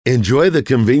Enjoy the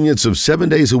convenience of 7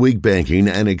 days a week banking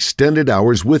and extended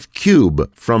hours with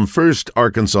Cube from First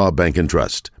Arkansas Bank and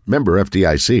Trust. Member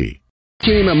FDIC.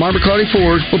 Team at Mark McClarty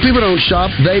Ford. Well, people don't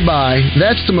shop, they buy.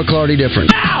 That's the McClarty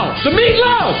difference. Ow! The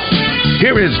meatloaf!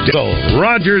 Here is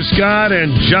Roger Scott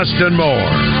and Justin Moore.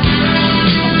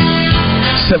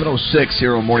 7:06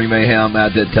 here on Morning Mayhem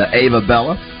at Ava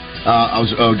Bella. I was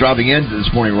driving in this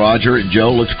morning, Roger, and Joe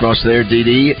looks across there.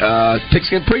 Dee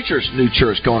Pigskin Preacher's new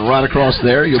church going right across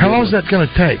there. How long is that going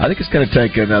to take? I think it's going to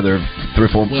take another 3,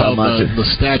 4, 5 months. The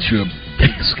statue of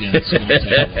Pigskin is going to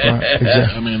take.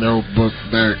 Exactly. I mean,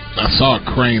 I saw a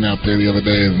crane out there the other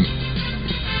day, and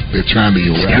they're trying to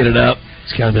get it up.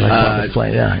 It's got to be like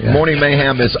yeah. Morning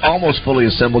Mayhem is almost fully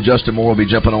assembled. Justin Moore will be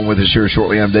jumping on with us here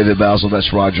shortly. I'm David Basil.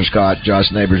 That's Roger Scott. Josh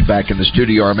Neighbors back in the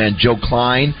studio. Our man Joe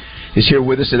Klein is here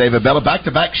with us at Ava Bella.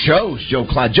 Back-to-back shows, Joe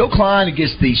Klein. Joe Klein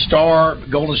gets the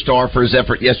Golden Star for his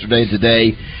effort yesterday and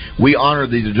today. We honor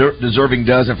the deserving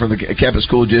dozen from the campus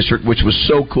school district, which was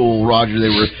so cool, Roger.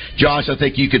 Josh, I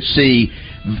think you could see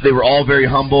they were all very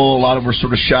humble. A lot of them were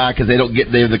sort of shy because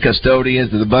they're the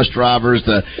custodians, they're the bus drivers,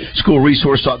 the school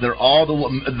resource. They're all the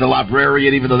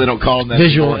librarian, even though they don't call them that.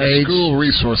 Visual aid. School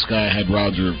resource guy had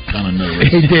Roger kind of nervous.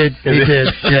 He did.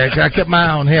 Yeah, I kept my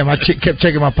eye on him. I kept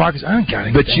checking my pockets. I ain't got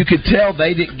anything. But you could tell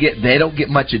they don't get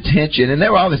much attention, and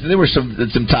there were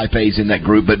some type A's in that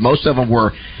group, but most of them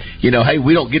were, hey,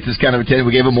 we don't get this kind of attention.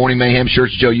 We gave them Morning Mayhem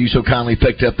shirts. Joe, you so kindly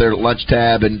picked up their lunch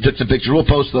tab and took some pictures. We'll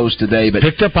post those today. But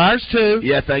picked up ours too.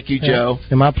 Yeah, thank you, Joe.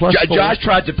 And my plus Josh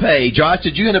tried to pay. Josh,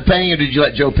 did you end up paying, or did you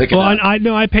let Joe pick it up?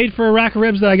 Well, I paid for a rack of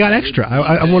ribs that I got extra.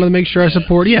 I wanted to make sure I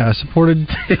supported.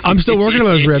 I'm still working on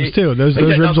those ribs too. Those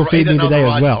ribs will feed me today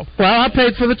as well. Well, I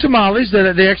paid for the tamales,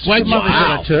 the extra tamales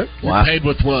that I took. Wow. You paid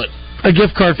with what? A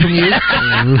gift card from you.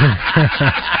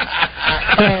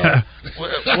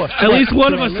 At least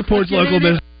one of us supports local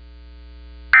business.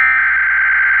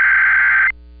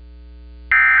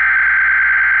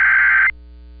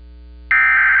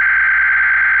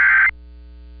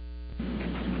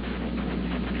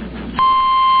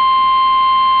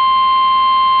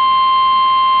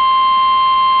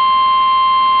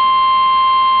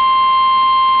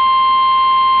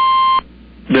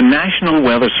 The National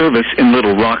Weather Service in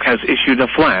Little Rock has issued a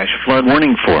flash flood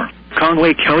warning for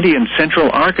Conway County in central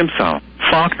Arkansas,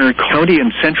 Faulkner County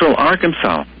in central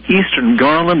Arkansas, Eastern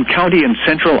Garland County in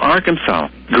central Arkansas,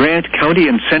 Grant County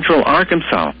in central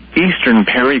Arkansas, Eastern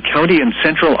Perry County in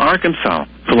central Arkansas,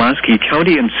 Pulaski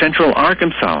County in central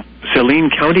Arkansas, Saline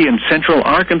County in central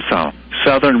Arkansas,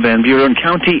 Southern Van Buren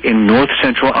County in north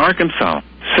central Arkansas,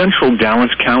 Central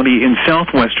Dallas County in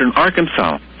southwestern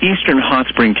Arkansas, Eastern Hot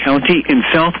Spring County in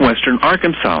southwestern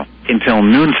Arkansas, until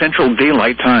noon Central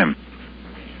Daylight Time.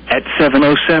 At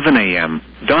 7:07 a.m.,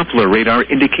 Doppler radar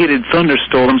indicated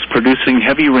thunderstorms producing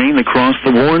heavy rain across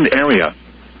the warned area.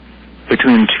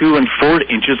 Between 2 and 4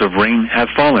 inches of rain have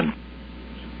fallen.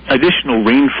 Additional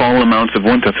rainfall amounts of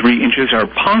 1 to 3 inches are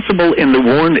possible in the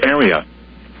warned area.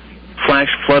 Flash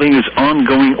flooding is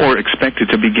ongoing or expected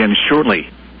to begin shortly.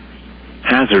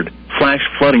 Hazard: flash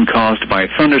flooding caused by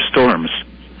thunderstorms.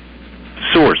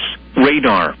 Source: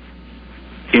 radar.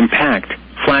 Impact: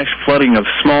 flash flooding of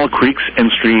small creeks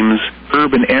and streams,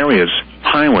 urban areas,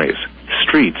 highways,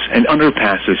 streets, and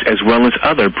underpasses, as well as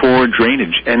other poor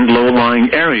drainage and low-lying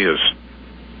areas.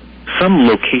 Some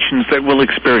locations that will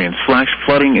experience flash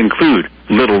flooding include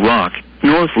Little Rock,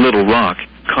 North Little Rock,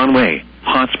 Conway,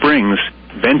 Hot Springs,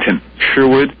 Benton,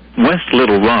 Sherwood, West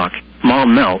Little Rock,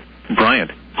 Maumelle,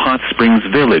 Bryant, Hot Springs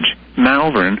Village,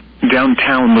 Malvern,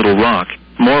 Downtown Little Rock,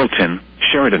 Morrilton,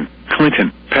 Sheridan,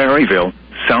 Clinton, Perryville,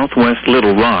 Southwest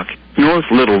Little Rock, North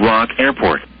Little Rock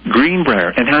Airport, Greenbrier,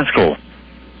 and Haskell.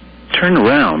 Turn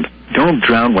around. Don't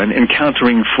drown when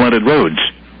encountering flooded roads.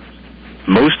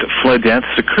 Most flood deaths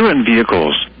occur in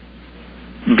vehicles.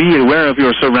 Be aware of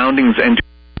your surroundings and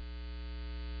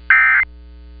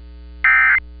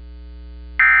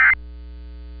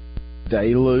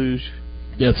deluge.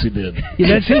 Yes, he did.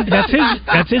 Yeah,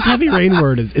 that's his heavy rain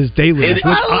word is deluge. I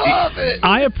love it.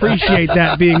 I appreciate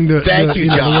that being the word that you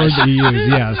use.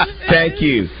 Yes. Thank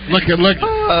you. Look.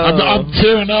 I'm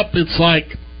tearing up. It's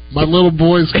like my little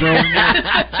boy's growing up.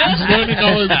 He's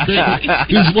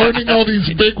learning all these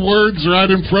big words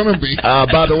right in front of me.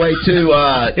 By the way, too,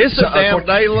 it's a damn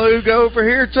deluge over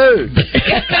here too.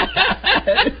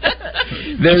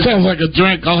 That sounds like a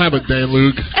drink. I'll have a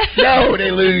deluge. No,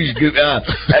 deluge.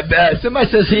 Somebody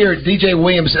says here, DJ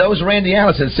Williams, that was Randy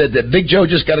Allison, said that Big Joe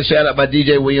just got a shout out by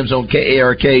DJ Williams on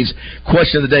KARK's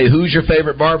question of the day. Who's your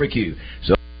favorite barbecue?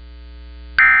 So.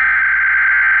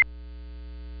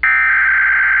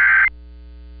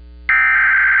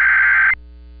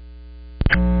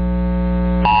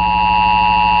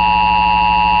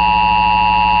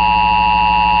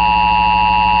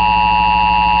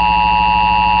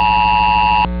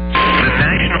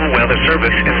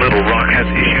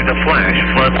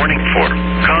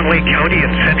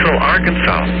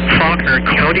 Arkansas, Faulkner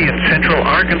County in central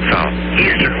Arkansas,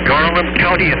 eastern Garland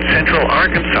County in central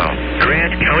Arkansas,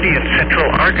 Grant County in central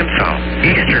Arkansas,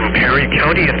 eastern Perry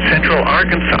County in central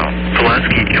Arkansas,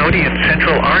 Pulaski County in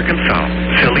central Arkansas,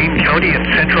 Saline County in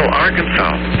central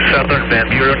Arkansas, southern Van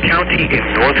Buren County in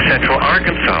north central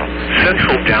Arkansas,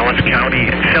 central Dallas County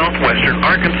in southwestern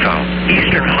Arkansas,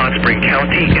 eastern Hot Spring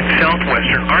County in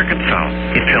southwestern Arkansas,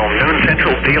 until noon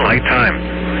Central Daylight Time.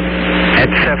 At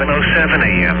 7:07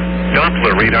 a.m.,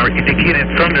 Doppler radar indicated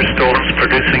thunderstorms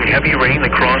producing heavy rain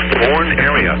across the Warren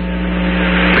area.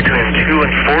 Between 2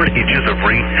 and 4 inches of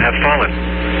rain have fallen.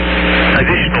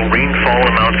 Additional rainfall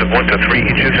amounts of 1 to 3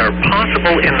 inches are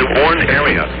possible in the Warren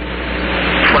area.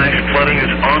 Flash flooding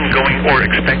is ongoing or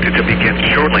expected to begin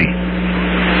shortly.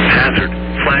 Hazard: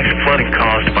 flash flooding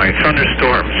caused by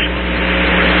thunderstorms.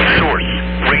 Source: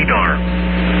 radar.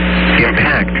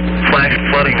 Impact: flash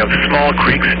flooding of small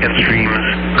creeks and streams,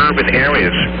 urban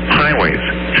areas, highways,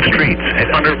 streets, and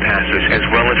underpasses, as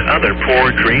well as other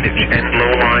poor drainage and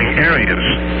low-lying areas.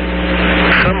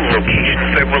 Some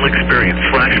locations that will experience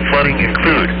flash flooding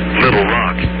include Little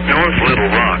Rock, North Little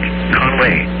Rock,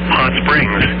 Conway, Hot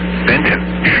Springs, Benton,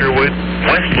 Sherwood,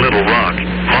 West Little Rock,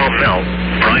 Maumelle,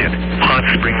 Bryant, Hot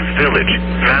Springs Village,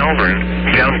 Malvern,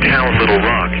 Downtown Little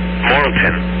Rock,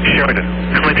 Morrilton, Sheridan,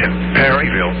 Clinton,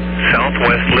 Perryville,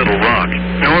 Southwest Little Rock,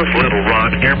 North Little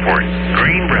Rock Airport,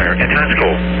 Greenbrier, and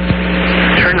Haskell.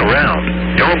 Turn around.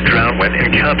 Don't drown when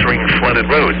encountering flooded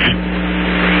roads.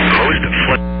 Host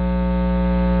flood.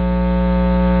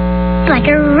 Like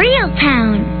a real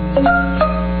town.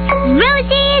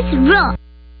 Rosie's Rock.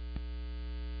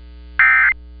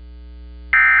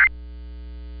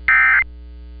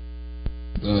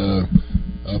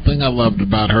 The thing I loved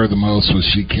about her the most was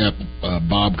she kept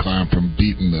Bob Klein from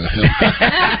beating the hell.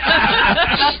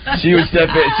 She would step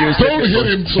in. She would Don't hit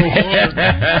him so hard.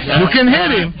 You can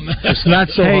hit him. It's not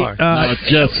so hard. No,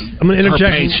 just I'm going to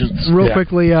interject real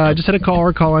quickly. Just had a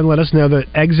caller call in, let us know that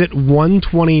exit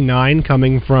 129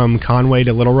 coming from Conway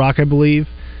to Little Rock, I believe,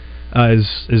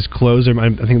 is closed. I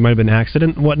think it might have been an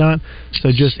accident and whatnot. So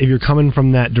just if you're coming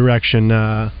from that direction,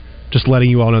 just letting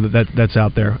you all know that's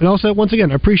out there. And also, once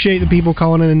again, I appreciate the people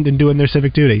calling in and doing their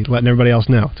civic duty, letting everybody else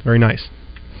know. It's very nice.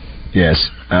 Yes.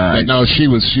 No, she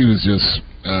was just,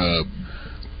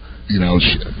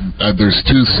 there's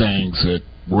two sayings that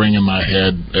ring in my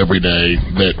head every day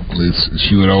that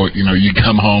she would always, you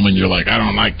come home and you're like, I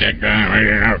don't like that guy,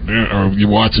 or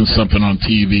you're watching something on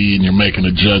TV and you're making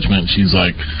a judgment, and she's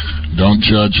like, don't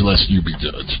judge lest you be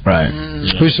judged. Right.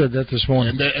 Who said that this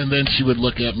morning? And then she would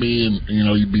look at me and,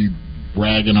 you'd be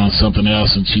ragging on something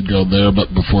else, and she'd go there,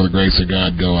 but before the grace of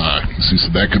God go I. She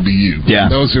said, that could be you. Yeah.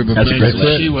 And those are the things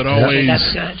that she would always,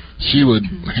 she would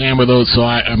hammer those. So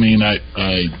I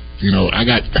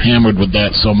got hammered with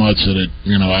that so much that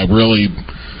I really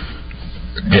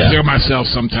I hear myself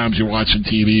sometimes. You're watching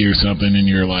TV or something and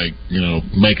you're like,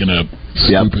 making a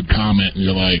stupid comment and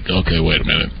you're like, okay, wait a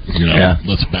minute,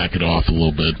 let's back it off a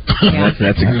little bit.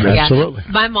 That's absolutely.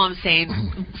 My mom's saying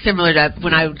similar to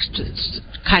when I just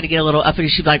kind of get a little uppity.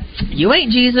 She'd be like, "You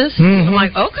ain't Jesus." Mm-hmm. I'm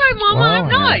like, "Okay, Mama, I'm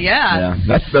not." Yeah.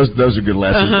 Those are good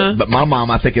lessons. Uh-huh. But my mom,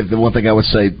 I think the one thing I would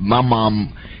say, my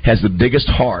mom has the biggest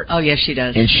heart. Oh yes, she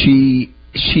does. And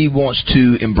she wants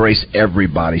to embrace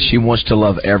everybody. She wants to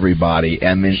love everybody.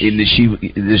 I mean,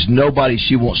 there's nobody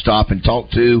she won't stop and talk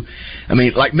to. I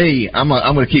mean, like me, I'm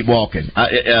going to keep walking.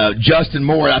 Justin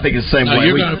Moore, I think is the same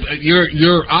way.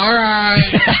 You're all right.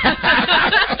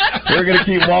 We're going to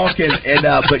keep walking,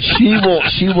 but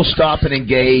she will stop and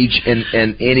engage in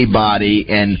anybody.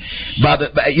 And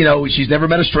she's never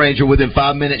met a stranger. Within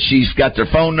 5 minutes, she's got their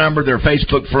phone number, their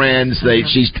Facebook friends.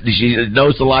 She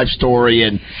knows the life story.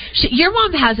 And your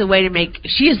mom has a way to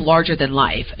she is larger than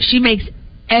life. She makes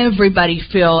everybody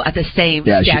feel at the same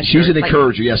stature. She's an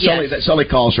encourager. Yeah, yes. Sully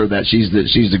calls her that. She's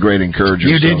the great encourager.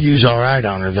 You did use all right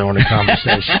on her, though, in the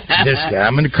conversation. This guy,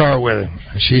 I'm in the car with him.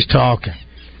 She's talking.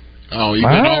 Oh, you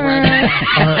went all right.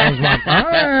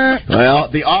 Well,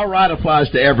 the all right applies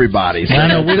to everybody. So. I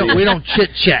know we don't chit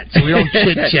chat. We don't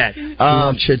chit chat.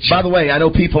 By the way, I know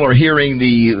people are hearing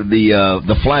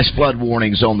the flash flood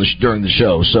warnings during the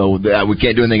show, so we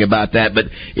can't do anything about that. But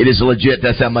it is legit.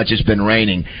 That's how much it's been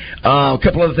raining. A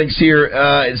couple other things here.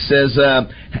 It says,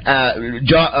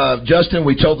 Justin,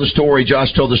 we told the story.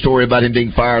 Josh told the story about him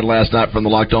being fired last night from the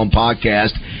Locked On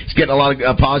podcast. He's getting a lot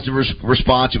of positive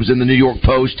response. It was in the New York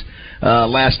Post.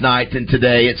 Last night and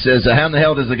today. It says, how in the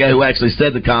hell does the guy who actually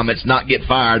said the comments not get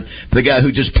fired? The guy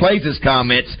who just plays his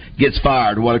comments gets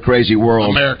fired. What a crazy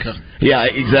world. America. Yeah,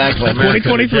 exactly.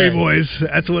 2023, boys.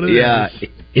 That's what it is.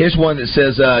 Here's one that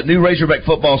says, new Razorback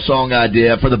football song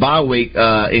idea for the bye week,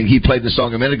 and he played the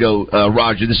song a minute ago,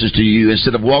 Roger, this is to you.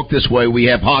 Instead of Walk This Way, we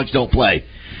have Hogs Don't Play.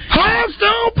 Hogs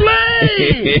don't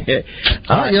play!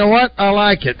 You know what? I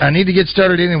like it. I need to get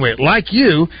started anyway. Like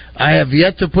you, I have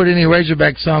yet to put any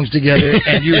Razorback songs together,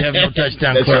 and you have no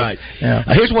touchdown That's clip. right. Yeah.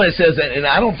 Here's one that says, and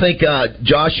I don't think,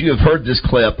 Josh, you have heard this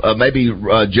clip. Maybe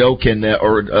Joe can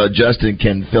or Justin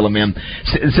can fill him in.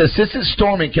 It says, since it's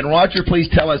storming, can Roger please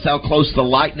tell us how close the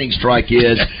lightning strike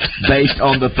is based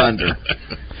on the thunder?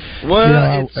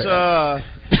 Well, it's...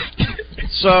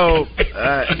 So,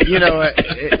 you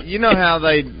know how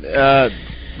they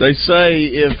say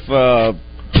if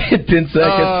 10 seconds,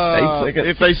 8 seconds.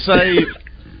 If they say,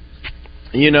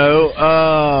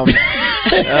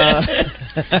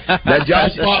 that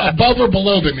Josh, above or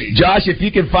below the knee. Josh, if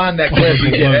you can find that clip,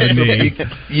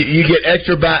 you get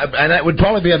extra, and that would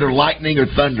probably be under lightning or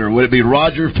thunder. Would it be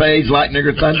Roger Page, lightning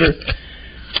or thunder?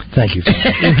 Thank you. Thank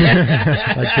you,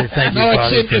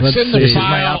 Father. It's in the file.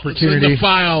 My opportunity. It's in the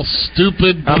file.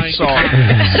 Stupid. I'm sorry.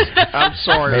 I'm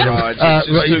sorry, Rod.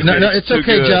 It's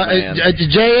okay,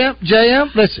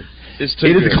 JM. Listen.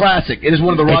 It is a classic. It is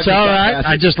one of the Roger. It's all right. Classics.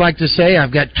 I just like to say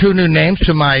I've got 2 new names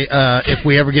to my if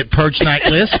we ever get Purge Night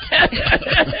list.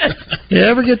 You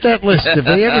ever get that list? If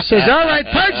he ever says, all right,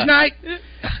 Purge Night,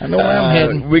 I know where I'm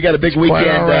heading. We got a big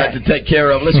weekend right. to take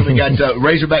care of. Listen, we got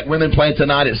Razorback women playing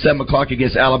tonight at 7 o'clock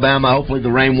against Alabama. Hopefully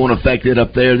the rain won't affect it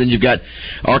up there. Then you've got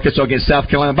Arkansas against South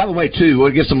Carolina. By the way, too,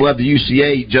 we'll give some love to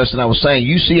UCA. Justin, I was saying,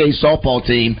 UCA softball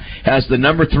team has the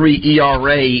number 3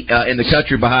 ERA in the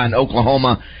country behind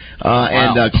Oklahoma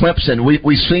and Clemson.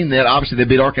 We've seen that. Obviously, they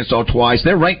beat Arkansas twice.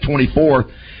 They're ranked 24th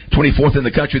in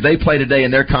the country. They play today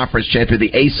in their conference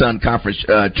championship, the ASUN conference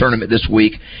tournament this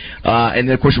week. And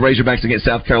then, of course, Razorbacks against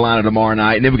South Carolina tomorrow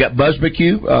night. And then we got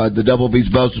Buzzbecue, the Double B's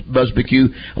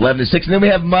Buzzbecue, 11-6. And then we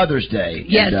have Mother's Day.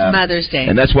 Yes, Mother's Day.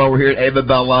 And that's why we're here at Ava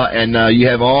Bella. And you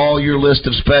have all your list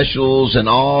of specials and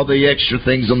all the extra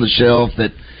things on the shelf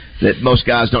that most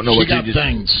guys don't know what to do.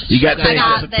 You got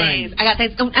things. I got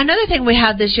things. Another thing we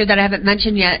have this year that I haven't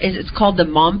mentioned yet is it's called the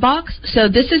Mom Box. So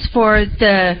this is for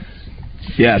the...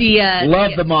 Yes.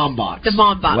 Love the Mom Box. The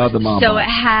Mom Box. Love the Mom so Box.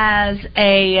 it has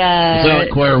a... is that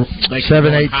like where they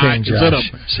 7-18, is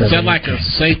that like a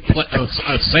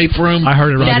safe room? I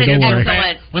heard it right. That is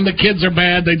excellent. When the kids are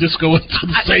bad, they just go into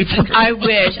the safe room. I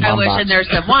wish. And there's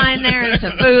some wine there and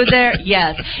some food there.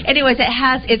 Yes. Anyways,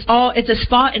 it's a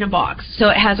spot in a box. So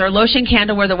it has our lotion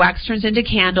candle where the wax turns into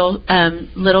candle,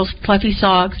 little fluffy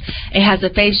socks. It has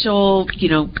a facial,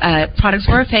 products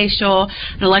for a facial,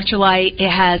 an electrolyte.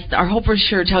 It has our whole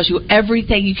brochure tells you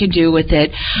everything you can do with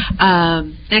it,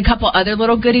 and a couple other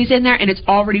little goodies in there, and it's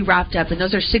already wrapped up, and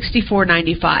those are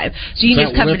 $64.95. So you can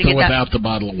just come in and get that without the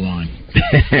bottle of wine.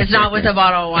 It's not with a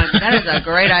bottle of wine. That is a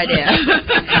great idea.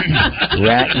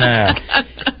 Right now.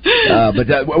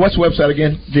 But what's the website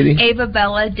again, Diddy?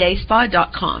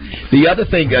 AvaBellaDaySpa.com. The other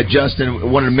thing,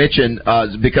 Justin, wanted to mention,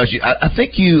 because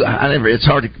it's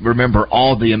hard to remember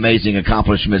all the amazing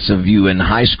accomplishments of you in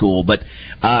high school, but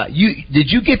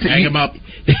did you get to hang them up?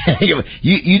 You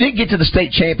didn't get to the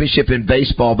state championship in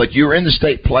baseball, but you were in the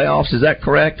state playoffs. Is that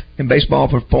correct in baseball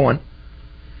for porn?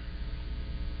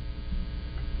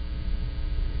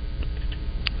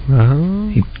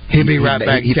 He'll be right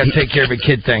back. He's got to take care of a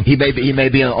kid thing. He may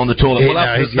be on the toilet.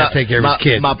 He's got to take care of his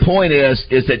kid. My point is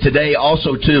that today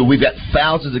also too we've got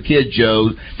thousands of kids, Joe,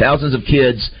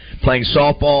 playing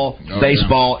softball,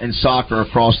 baseball, and soccer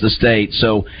across the state.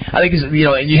 So I think and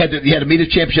you had a meet of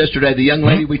champs yesterday. The young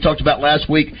lady we talked about last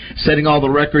week, setting all the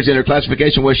records in her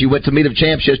classification, where she went to meet of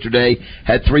champs yesterday,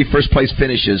 had 3 first place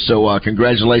finishes. So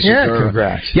congratulations to her.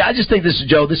 Congrats. Yeah, I just think this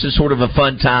is sort of a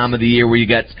fun time of the year where you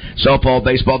got softball,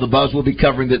 baseball. The Buzz will be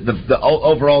covering the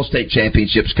overall state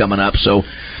championships coming up. So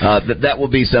that will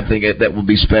be something that will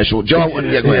be special. Joe, go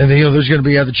ahead. And there's going to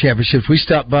be other championships. We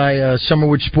stopped by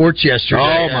Summerwood Sports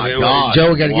yesterday. Oh my God.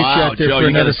 Joe, we got to get you out there for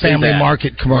another family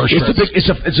market commercial.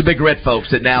 It's a big red folks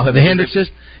that now have the Hendrickses.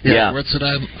 Yeah. What's it?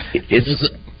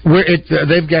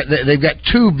 They've got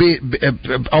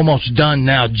 2 almost done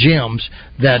now gyms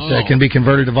that can be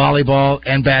converted to volleyball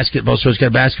and basketball. So it's got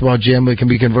a basketball gym that can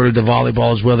be converted to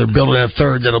volleyball as well. They're building a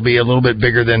third that'll be a little bit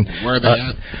bigger than. Where are they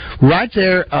at? Right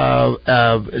there,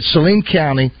 Saline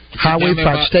County Highway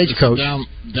 5 Stagecoach.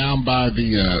 Down by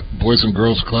the Boys and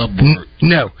Girls Club.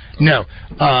 No.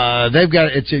 They've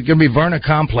got it's going to be Verna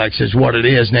Complex is what it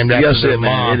is, named after their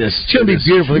mom. It is. It's going to be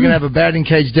beautiful. They're going to have a batting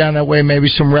cage down that way, maybe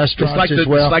some restaurants as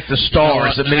well. It's like the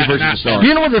Stars, the mini version of the Stars. Do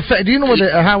you know where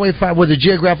the Highway 5, where the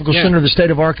geographical center of the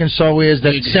state of Arkansas is?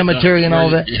 That cemetery and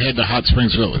all that. You head to Hot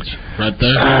Springs Village, right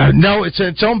there. No, it's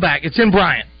on back. It's in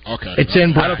Bryant. Okay. It's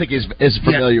in. I don't think he's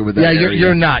familiar with that. Yeah,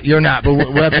 you're not. You're not. But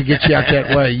we'll have to get you out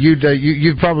that way.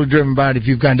 You've probably driven by it if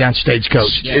you've gone down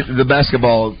Stagecoach. Yeah. The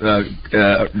basketball.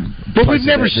 But we've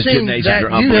never seen that.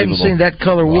 You haven't seen that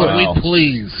color wood. Wow.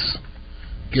 Please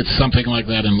get something like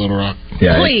that in Little Rock.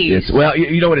 Yeah, please. Well,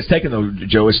 you know what it's taken though,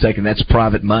 Joe. It's taken that's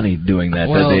private money doing that.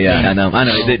 Well, I know.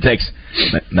 It takes.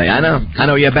 I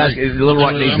know. Yeah, Little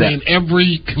Rock needs that. I mean,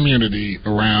 every community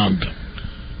around.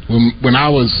 When I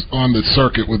was on the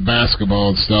circuit with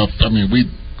basketball and stuff, I mean,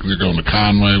 we're going to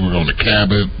Conway, we're going to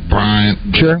Cabot, Bryant,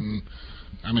 Britain,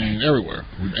 I mean, everywhere.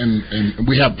 And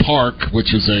we have Park,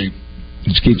 which is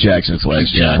it's Keith Jackson's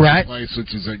place, right? Place,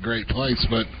 which is a great place,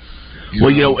 but.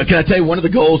 Can I tell you, one of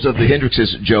the goals of the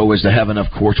Hendrixes, Joe, is to have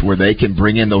enough courts where they can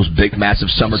bring in those big, massive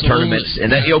summer tournaments.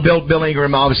 And that, Bill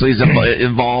Ingram obviously is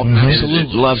involved.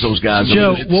 Absolutely. Loves those guys.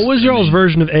 Joe, what was y'all's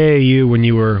version of AAU when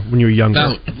you were younger?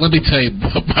 Now, let me tell you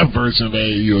what my version of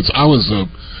AAU is. I was a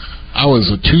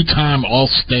 2-time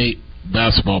All-State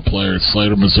basketball player at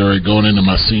Slater, Missouri, going into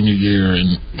my senior year.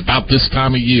 And about this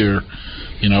time of year,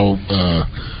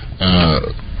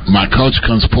 my coach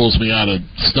pulls me out of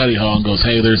study hall and goes,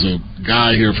 "Hey, there's a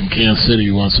guy here from Kansas City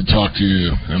who wants to talk to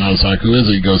you." And I was like, "Who is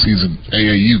he?" He goes, "He's an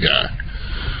AAU guy."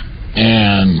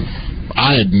 And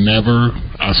I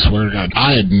swear to God,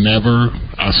 never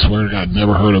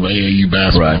heard of AAU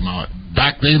basketball. Right.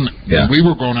 Back then, when we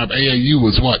were growing up, AAU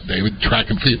was what, David? Track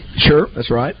and field. Sure,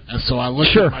 that's right. And so I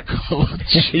looked at my coach,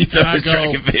 and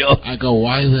I go,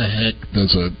 "Why the heck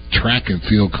does a track and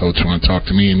field coach want to talk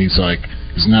to me?" And he's like,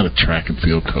 "He's not a track and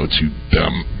field coach, you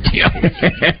dumb."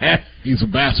 He's a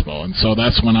basketball. And so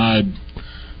that's when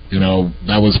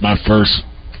that was my first,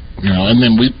 and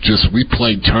then we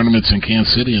played tournaments in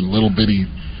Kansas City in little bitty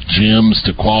gyms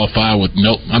to qualify with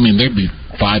there'd be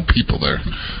 5 people there,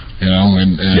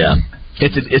 and yeah.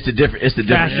 It's a different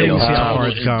deal.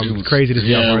 It's crazy to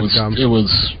see how far it's come. It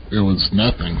was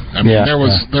nothing. I mean, there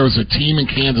was a team in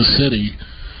Kansas City,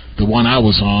 the one I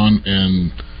was on,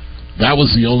 and that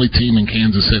was the only team in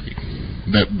Kansas City.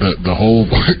 That the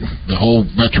whole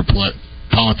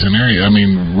metropolitan area. I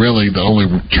mean, really, the only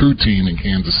true team in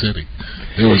Kansas City.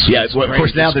 It was of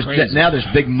course now there's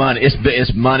big money.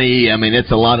 It's money. I mean,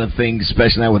 it's a lot of things,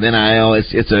 especially now with NIL.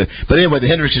 But anyway, the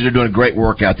Hendrixes are doing great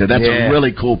work out there. That's a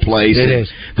really cool place. It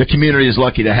is. The community is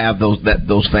lucky to have those I'll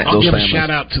give families. a shout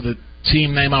out to the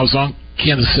team name I was on,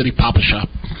 Kansas City Papa Shop.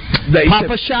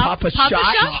 Papa Shop.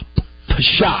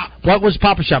 What was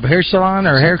Papa Shop? A hair salon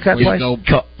or a haircut place?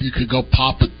 You could go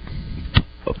pop it.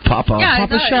 Papa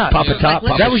Shop. Papa Top.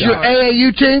 That was your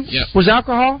AAU team? Yes. Was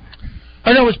alcohol?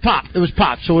 Oh, no, it was pop. It was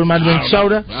pop. So it might have been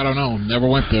soda? I don't know. Never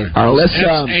went there. All right, let's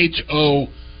SHOPPE.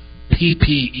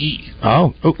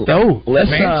 Let's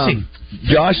fancy.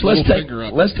 Josh, let's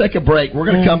take a break. We're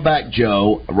going to come back,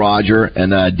 Joe, Roger,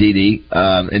 and Dee Dee,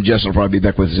 and Justin will probably be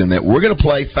back with us in a minute. We're going to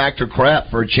play Factor Crap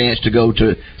for a chance to go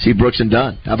to see Brooks and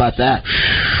Dunn. How about that?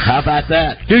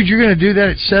 Dude, you're going to do that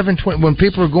at 7:20 when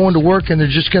people are going to work and they're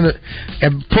just going to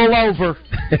pull over.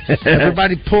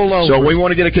 Everybody pull over. So we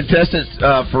want to get a contestant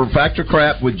for Factor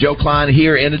Crap with Joe Klein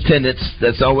here in attendance.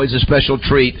 That's always a special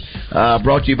treat.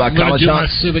 Brought to you by College Hawk. I'm going to do my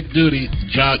civic duty.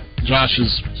 Josh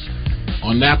is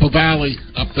on Napa Valley,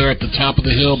 up there at the top of the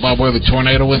hill by where the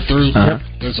tornado went through.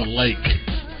 There's a lake.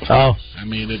 Oh. I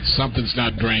mean, something's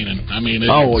not draining. I mean,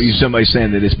 somebody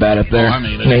saying that it's bad up there? Oh, I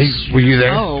mean, were you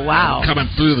there? Oh, wow. Coming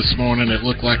through this morning, it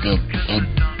looked like I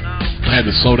had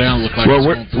to slow down. Looked like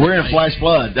we're in flash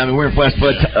flood. I mean, we're in flash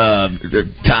flood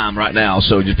time right now.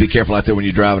 So just be careful out there when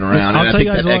you're driving around. I'll tell you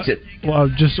guys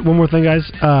just one more thing, guys.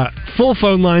 Full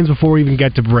phone lines before we even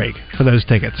get to break for those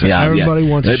tickets. So everybody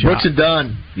wants a shot. Brooks and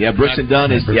Dunn. Yeah, Brooks and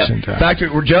Dunn is Factor.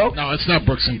 Joe? No, it's not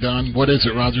Brooks and Dunn. What is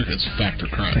it, Roger? It's Factor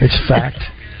Crap. It's Fact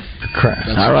Crap.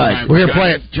 All right. We're going to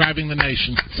play it. Driving the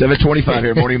Nation. 7:25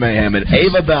 here, Morning Mayhem, and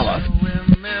Ava Bella.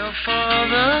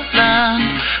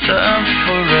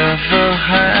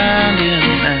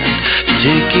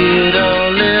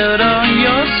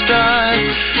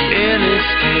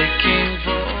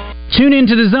 Tune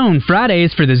into The Zone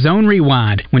Fridays for The Zone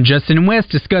Rewind, when Justin and Wes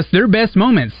discuss their best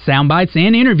moments, sound bites,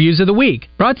 and interviews of the week.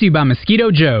 Brought to you by Mosquito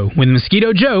Joe. With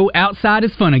Mosquito Joe, outside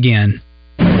is fun again.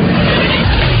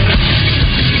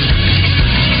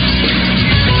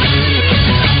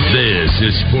 This is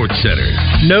the Sports Center.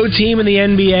 No team in the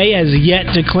NBA has yet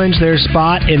to clinch their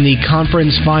spot in the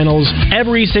conference finals.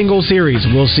 Every single series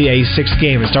will see a sixth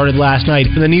game. It started last night.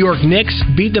 The New York Knicks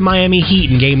beat the Miami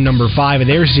Heat in game number 5 of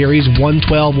their series,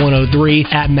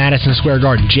 112-103 at Madison Square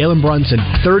Garden. Jalen Brunson,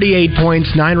 38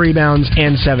 points, 9 rebounds,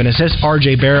 and 7 assists.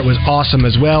 R.J. Barrett was awesome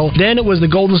as well. Then it was the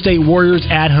Golden State Warriors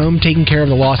at home taking care of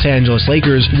the Los Angeles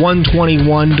Lakers,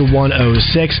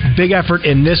 121-106. Big effort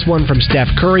in this one from Steph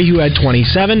Curry, who had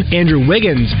 27. Andrew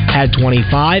Wiggins had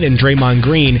 25, and Draymond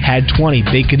Green had 20.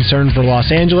 Big concern for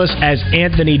Los Angeles as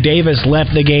Anthony Davis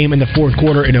left the game in the fourth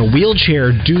quarter in a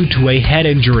wheelchair due to a head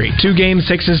injury. 2 Game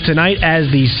 6s tonight as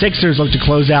the Sixers look to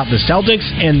close out the Celtics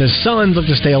and the Suns look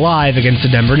to stay alive against the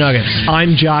Denver Nuggets.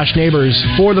 I'm Josh Neighbors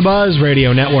for the Buzz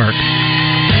Radio Network.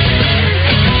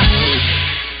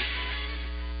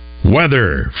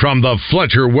 Weather from the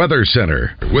Fletcher Weather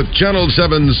Center with Channel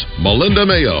 7's Melinda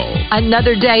Mayo.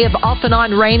 Another day of off and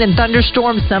on rain and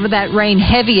thunderstorms. Some of that rain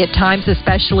heavy at times,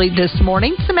 especially this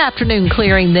morning. Some afternoon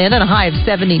clearing then and a high of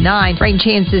 79. Rain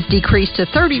chances decreased to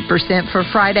 30% for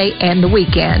Friday and the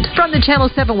weekend. From the Channel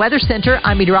 7 Weather Center,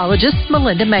 I'm meteorologist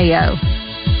Melinda Mayo.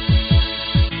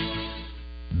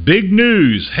 Big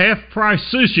news, half-price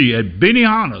sushi at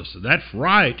Benihana's. That's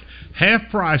right, half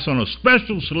price on a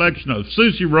special selection of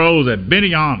sushi rolls at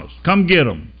Benihana's. Come get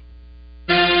them.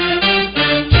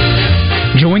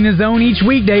 Join the Zone each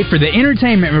weekday for the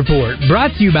Entertainment Report,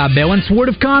 brought to you by Bell & Swart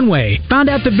of Conway. Find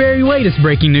out the very latest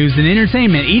breaking news and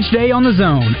entertainment each day on the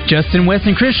Zone. Justin, Wes,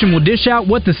 and Christian will dish out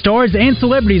what the stars and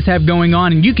celebrities have going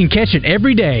on, and you can catch it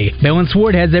every day. Bell &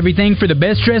 Swart has everything for the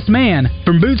best-dressed man.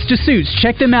 From boots to suits,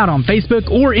 check them out on Facebook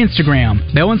or Instagram.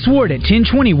 Bell & Swart at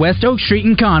 1020 West Oak Street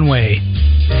in Conway.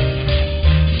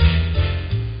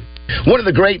 One of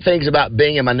the great things about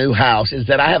being in my new house is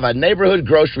that I have a neighborhood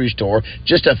grocery store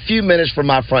just a few minutes from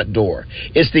my front door.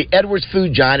 It's the Edwards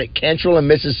Food Giant at Cantrell in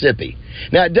Mississippi.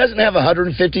 Now, it doesn't have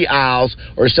 150 aisles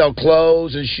or sell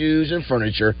clothes and shoes and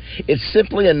furniture. It's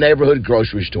simply a neighborhood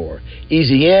grocery store.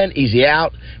 Easy in, easy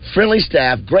out, friendly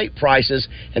staff, great prices,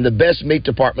 and the best meat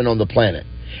department on the planet.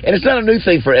 And it's not a new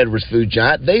thing for Edwards Food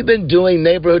Giant. They've been doing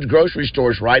neighborhood grocery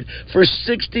stores right for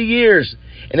 60 years.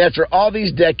 And after all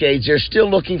these decades, they're still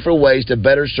looking for ways to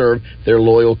better serve their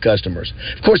loyal customers.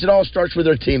 Of course, it all starts with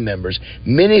their team members,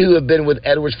 many who have been with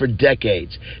Edwards for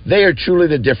decades. They are truly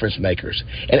the difference makers.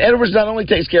 And Edwards not only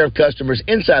takes care of customers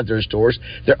inside their stores,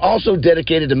 they're also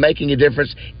dedicated to making a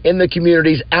difference in the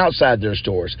communities outside their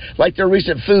stores, like their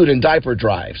recent food and diaper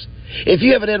drives. If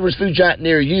you have an Edwards Food Giant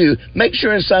near you, make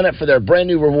sure and sign up for their brand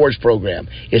new rewards program.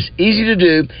 It's easy to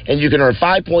do, and you can earn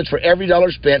 5 points for every dollar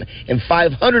spent and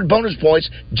 500 bonus points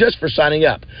just for signing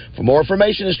up. For more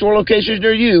information and store locations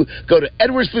near you, go to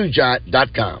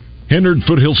edwardsfoodgiant.com. Hennard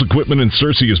Foothills Equipment in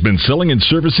Searcy has been selling and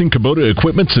servicing Kubota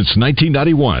equipment since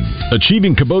 1991.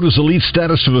 Achieving Kubota's elite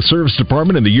status for the service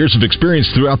department and the years of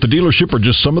experience throughout the dealership are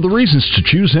just some of the reasons to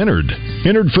choose Hennard.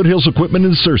 Hennard Foothills Equipment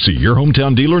in Searcy, your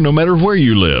hometown dealer no matter where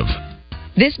you live.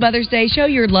 This Mother's Day, show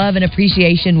your love and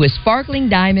appreciation with sparkling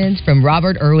diamonds from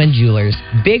Robert Irwin Jewelers.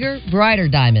 Bigger, brighter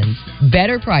diamonds.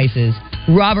 Better prices.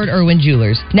 Robert Irwin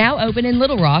Jewelers. Now open in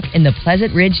Little Rock in the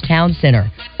Pleasant Ridge Town Center.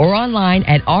 Or online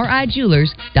at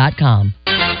rijewelers.com.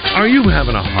 Are you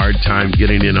having a hard time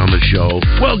getting in on the show?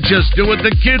 Well, just do what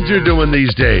the kids are doing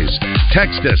these days.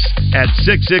 Text us at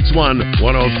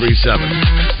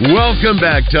 661-1037. Welcome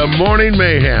back to Morning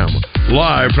Mayhem,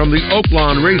 live from the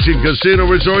Oaklawn Racing Casino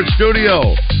Resort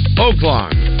Studio.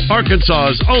 Oaklawn,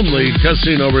 Arkansas's only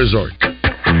casino resort.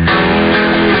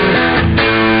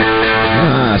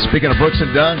 Speaking of Brooks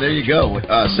and Dunn, there you go.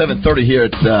 7:30 here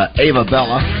at Ava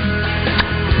Bella.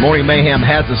 Morning Mayhem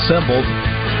has assembled.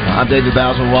 I'm David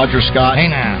Basil, Roger Scott, hey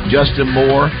now. Justin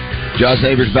Moore, Josh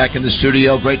Neighbors back in the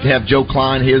studio. Great to have Joe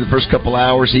Klein here the first couple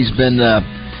hours. He's been a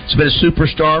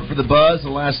superstar for the Buzz the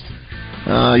last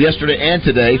yesterday and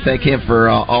today. Thank him for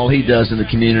all he does in the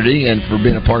community and for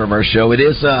being a part of our show. It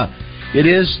is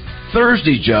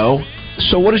Thursday, Joe.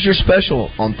 So what is your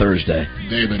special on Thursday?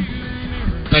 David,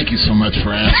 thank you so much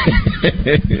for asking.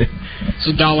 It's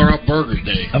 $1 off burger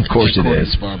day. Of course it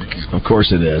is. Barbecue. Of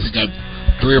course it is. We got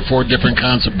 3 or 4 different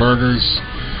kinds of burgers.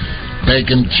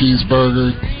 Bacon,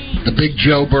 cheeseburger, the Big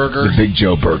Joe burger. The Big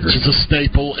Joe burger. Which is a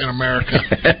staple in America.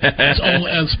 It's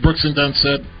only, as Brooks and Dunn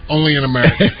said, only in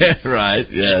America. Right,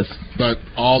 yes. But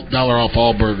 $1 off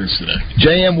all burgers today.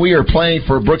 JM, we are playing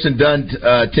for Brooks and Dunn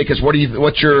tickets.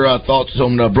 What's your thoughts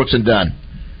on Brooks and Dunn?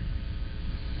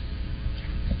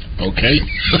 Okay.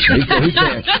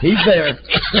 He's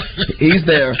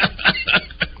there.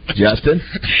 Justin?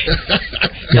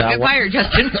 Get fired,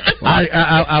 Justin.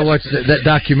 I watched that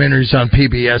documentaries on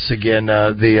PBS again.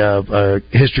 The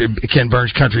history of Ken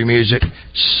Burns' country music,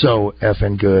 so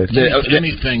effing good.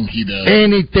 Anything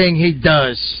he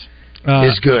does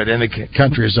is good, and the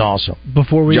country is awesome.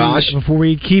 Before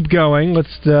we keep going,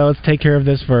 let's take care of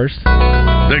this first.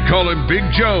 They call him Big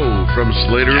Joe from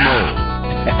Slater Mole.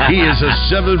 He is a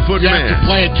 7-foot man,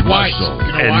 play it twice. muscle,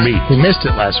 and meat. He missed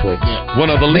it last week. One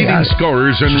of the leading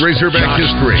scorers in Razorback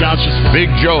history. Big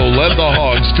Joe led the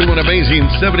Hogs to an amazing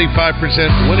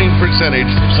 75% winning percentage,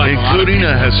 including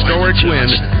a historic win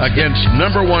against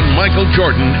 #1 Michael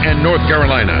Jordan and North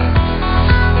Carolina.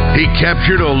 He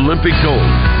captured Olympic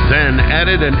gold, then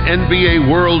added an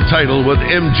NBA world title with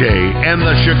MJ and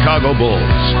the Chicago Bulls.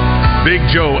 Big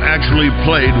Joe actually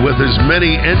played with as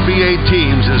many NBA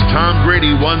teams as Tom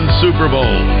Brady won Super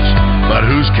Bowls. But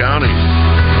who's counting?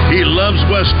 He loves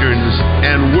Westerns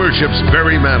and worships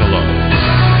Barry Manilow.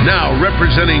 Now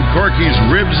representing Corky's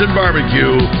Ribs and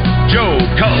Barbecue, Joe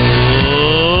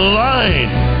Klein.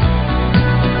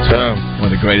 So, one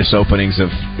of the greatest openings in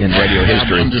radio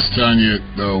history. I'm just telling you,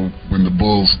 though, when the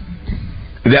Bulls...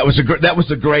 That was the greatest. That was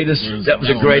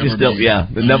the greatest deal. Yeah,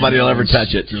 nobody will ever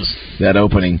touch it. That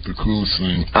opening, the coolest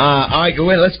thing. All right, go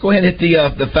ahead. Let's go ahead and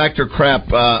hit the Factor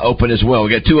Crap open as well.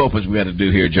 We got 2 opens we got to do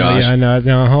here, Josh. Yeah,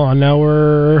 no, hold on. Now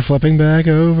we're flipping back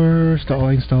over,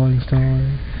 stalling. You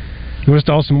want to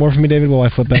stall some more for me, David? While I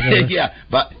flip back over? Yeah,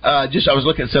 but I was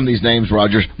looking at some of these names,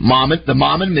 Rogers. The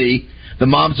Mom and Me, the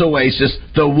Mom's Oasis,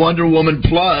 the Wonder Woman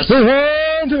Plus.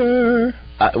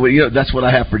 That's what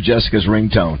I have for Jessica's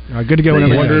ringtone. Good to go.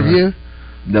 Wonder of You?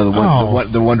 No,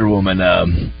 the Wonder Woman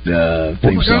theme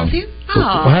song.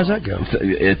 Well, how's that go?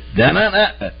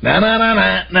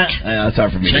 That's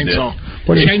hard for me to do.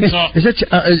 Chainsaw. Is that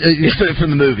it's from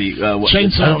the movie?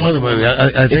 Chainsaw. I don't know the movie.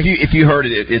 I think if you heard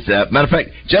it, it's matter of fact.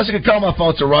 Jessica, call my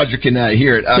phone so Roger can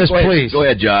hear it. Yes, please. Go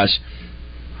ahead, Josh.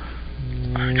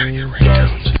 I got your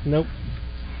ringtones. Nope.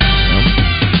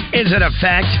 Is it a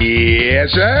fact?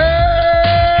 Yes, sir.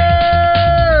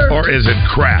 Or is it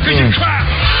crap?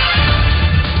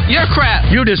 You're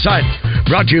crap. You decide.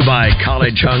 Brought to you by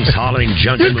College Hunks Hauling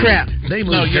Junk. You're crap. They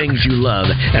move things you love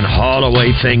and haul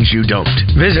away things you don't.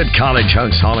 Visit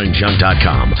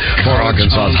collegehunkshaulingJunk.com for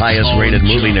Arkansas's highest rated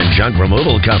moving and junk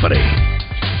removal company.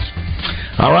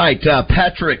 All right,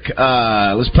 Patrick,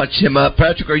 let's punch him up.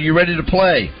 Patrick, are you ready to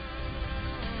play?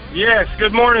 Yes,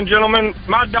 good morning, gentlemen.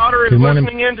 My daughter is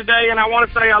listening in today, and I want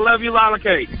to say I love you, Lila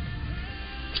Kate.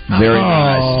 Very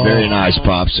nice,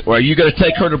 Pops. Well, are you going to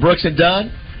take her to Brooks and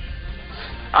Dunn?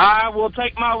 I will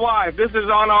take my wife. This is the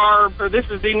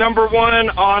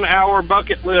 #1 on our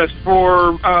bucket list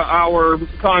for our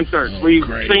concerts. We've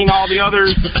seen all the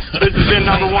others. This has been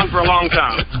 #1 for a long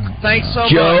time. Thanks so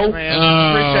Joe, much, man.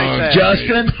 Appreciate that.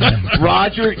 Justin,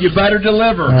 Roger, you better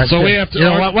deliver. So we have to.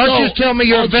 Why don't you just tell me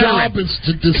you're a veteran? Our job is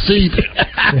to deceive him.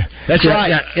 That's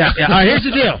right. Yeah. All right, here's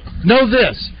the deal. Know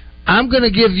this. I'm going to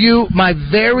give you my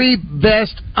very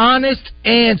best, honest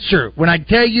answer. When I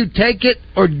tell you take it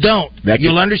or don't,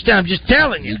 you'll understand. I'm just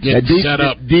telling you. You get set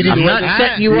up. I'm not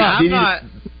setting you up.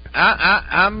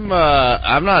 I'm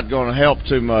not going to help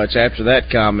too much after that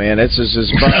comment. This is his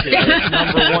bucket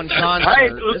 #1 concert. Hey,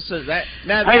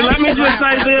 let me just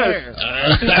say this.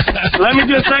 Let me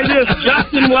just say this.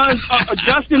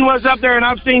 Justin was up there, and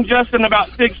I've seen Justin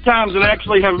about 6 times, and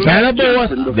actually have met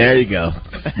Justin. There you go.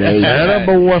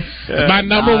 My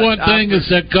 #1 thing is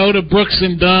to go to Brooks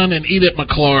and Dunn and eat at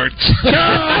McClard's.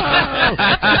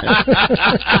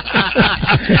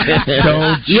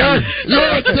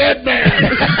 You're a dead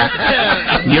man.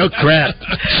 You're crap.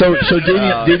 So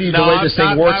Didi, the way this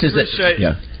thing works is that.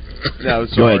 Yeah. No,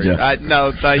 sorry. Go ahead, Joe.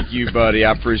 No, thank you, buddy.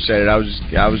 I appreciate it. I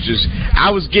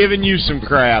was giving you some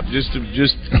crap just to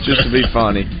be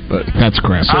funny, but that's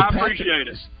crap. I appreciate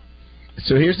it.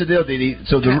 So here's the deal, Didi.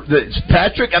 So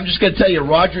Patrick, I'm just going to tell you,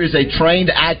 Roger is a trained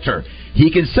actor.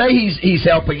 He can say he's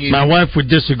helping you. My wife would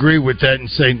disagree with that and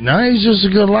say, no, he's just a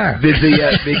good liar.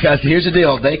 Because here's the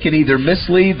deal. They can either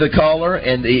mislead the caller,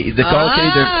 and the caller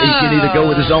can either go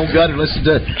with his own gut or listen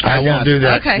to... I won't do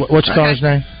that. Okay. What's the caller's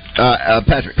name?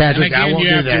 Patrick. And again, I won't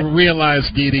you have to realize,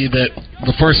 Didi, that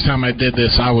the first time I did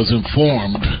this, I was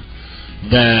informed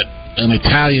that an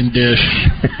Italian dish,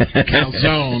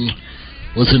 calzone,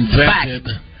 was invented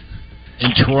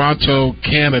in Toronto,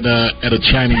 Canada, at a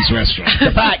Chinese restaurant.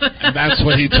 Fact. And that's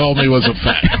what he told me was a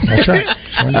fact. That's right.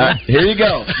 Here you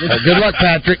go. Good luck,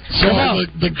 Patrick. So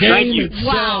the game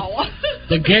itself,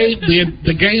 the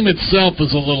game itself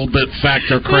is a little bit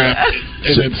factor crap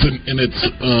in its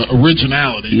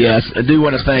originality. Yes, I do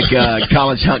want to thank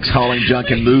College Hunks Hauling Junk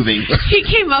and Moving. He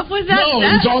came up with that. No,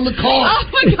 it was on the card. Oh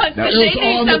my God! No, They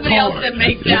need somebody else to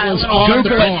make that. It was on the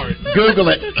card. Google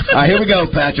it. Here we go,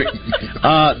 Patrick.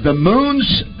 The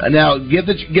moons. Now, give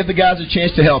the guys a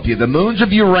chance to help you. The moons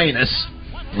of Uranus.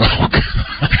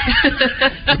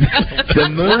 The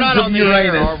moons of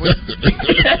Uranus.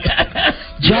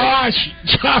 Josh.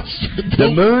 The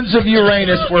moons of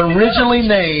Uranus were originally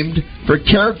named for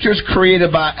characters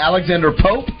created by Alexander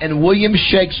Pope and William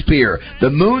Shakespeare. The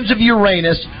moons of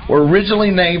Uranus were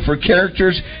originally named for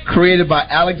characters created by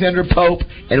Alexander Pope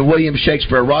and William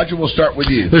Shakespeare. Roger, we'll start with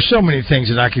you. There's so many things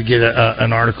that I could get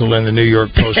an article in the New York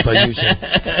Post by using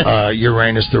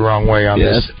Uranus the wrong way on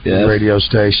this radio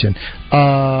station.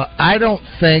 I don't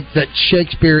think that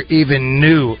Shakespeare even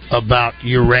knew about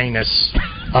Uranus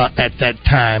at that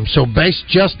time. So based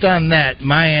just on that,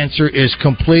 my answer is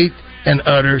complete and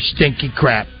utter stinky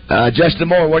crap. Justin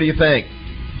Moore, what do you think?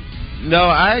 No,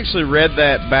 I actually read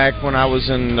that back when I was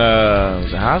in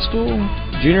high school,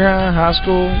 junior high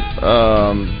school,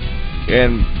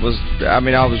 and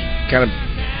I was kind of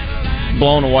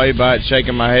blown away by it,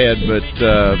 shaking my head. But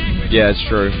yeah, it's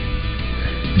true.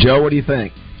 Joe, what do you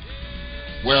think?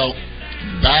 Well,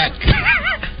 back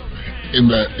in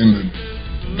that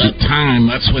time,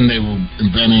 that's when they were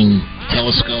inventing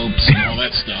telescopes and all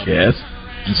that stuff. Yes.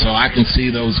 And so I can see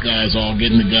those guys all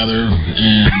getting together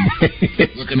and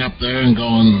looking up there and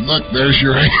going, "Look, there's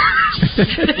Uranus."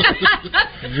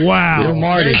 Wow,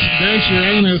 Marty. There's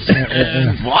Uranus.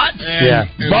 What? Yeah.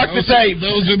 Mark the tape.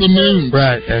 Those are the moons.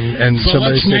 Right, and so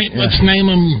let's name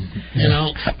them. You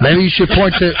know, maybe you should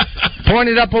point it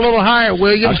up a little higher,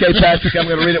 William. Okay, Patrick, I'm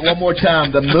going to read it one more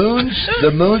time. The moons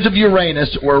of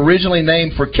Uranus were originally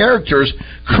named for characters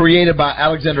created by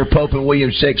Alexander Pope and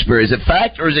William Shakespeare. Is it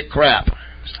fact or is it crap?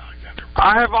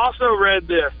 I have also read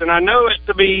this, and I know it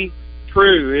to be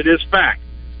true. It is fact.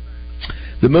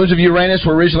 The moons of Uranus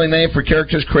were originally named for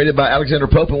characters created by Alexander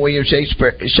Pope and William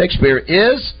Shakespeare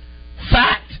is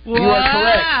fact. Wow. You are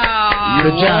correct.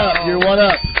 Good job. You're one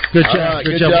up. Good job.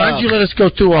 Good job. Why did you let us go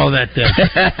through all that then?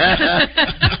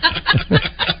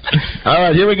 All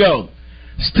right, here we go.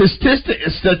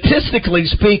 Statistically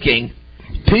speaking,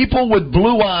 people with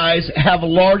blue eyes have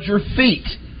larger feet.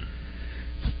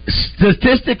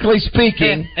 Statistically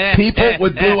speaking, people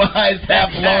with blue eyes have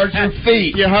larger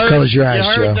feet. You heard, Close your eyes,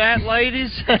 Joe. that,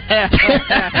 ladies? So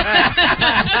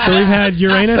we've had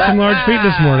Uranus and large feet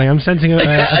this morning. I'm sensing a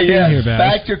theme here, Baz.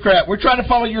 Fact or crap? We're trying to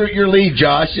follow your lead,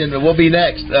 Josh, and we'll be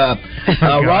next.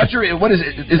 Roger, what is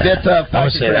it? Is that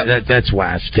fact or crap? That's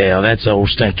wives' tale. That's old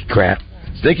stinky crap.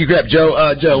 Stinky crap.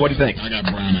 Joe, what do you think? I got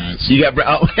brown eyes. You got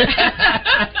brown.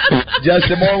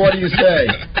 Justin Moore, what do you say?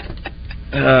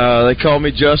 They call me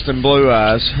Justin Blue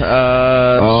Eyes.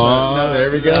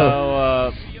 There we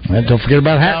go. And don't forget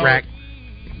about Hat Rack.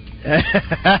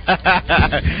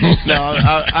 No,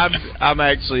 I'm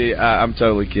actually I'm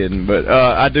totally kidding, but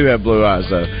I do have blue eyes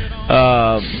though.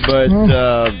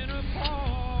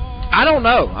 I don't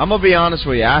know. I'm gonna be honest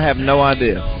with you. I have no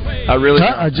idea. I really.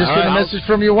 Don't. I just got a message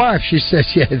from your wife. She says,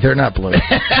 "Yeah, they're not blue." All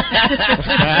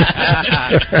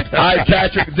right,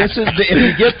 Patrick. If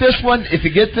you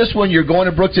get this one, you're going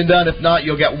to Brooks and Dunn. If not,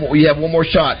 you have one more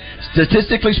shot.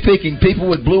 Statistically speaking, people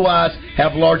with blue eyes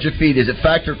have larger feet. Is it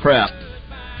fact or crap?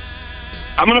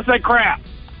 I'm going to say crap.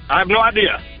 I have no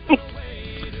idea.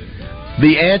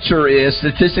 The answer is,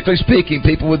 statistically speaking,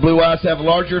 people with blue eyes have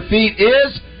larger feet.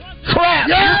 Is crap.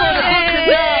 You're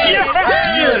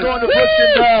going to Brooks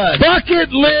and Dunn.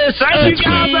 Bucket list. Thank you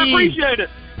guys. I appreciate it.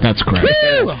 That's correct.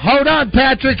 Hold on,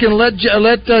 Patrick, and let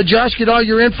Josh get all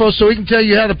your info so he can tell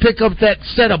you how to pick up that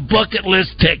set of bucket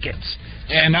list tickets.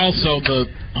 And also the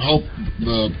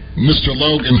Mr.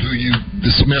 Logan, who you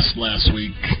dismissed last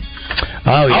week.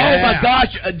 Oh, yeah. Oh, my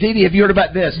gosh. Dee Dee, have you heard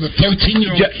about this? The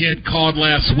 13-year-old kid called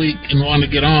last week and wanted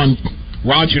to get on.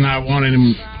 Roger and I wanted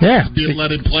him to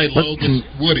let him play. Logan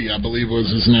Woody, I believe was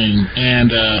his name.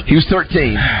 And he was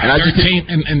 13.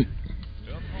 And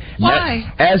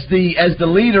why? As the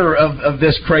leader of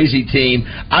this crazy team,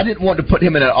 I didn't want to put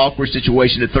him in an awkward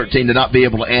situation at 13 to not be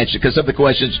able to answer because some of the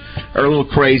questions are a little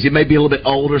crazy, maybe a little bit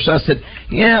older. So I said,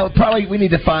 probably we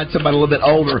need to find somebody a little bit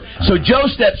older. So Joe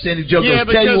steps in and Joe goes,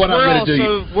 "Tell you what I'm going to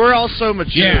do." We're all so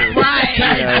mature. Yeah. Right.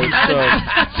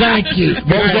 Thank you.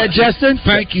 What was that, Justin?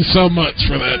 Thank you so much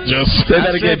for that, Justin. Say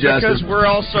that again, Justin. Because we're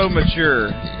all so mature.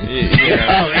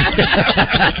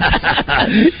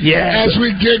 Yeah. As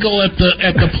we giggle at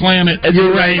the planet.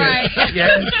 You're right.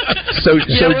 Yes. So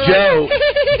Joe,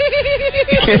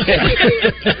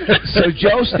 So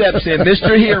Joe steps in,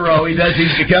 Mr. Hero. He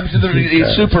comes to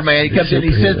he's Superman. He comes in.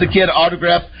 He sends the kid an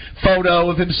autographed photo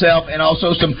of himself and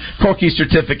also some Corky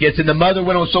certificates. And the mother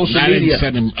went on social media.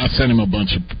 I sent him a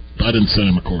bunch of. I didn't send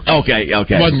him a Corky. Okay. I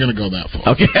wasn't going to go that far.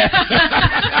 Okay.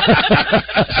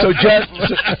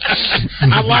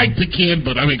 I like the kid,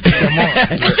 but I mean, come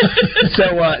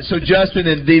on. So Justin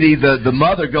and Dee Dee, the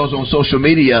mother, goes on social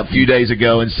media a few days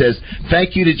ago and says,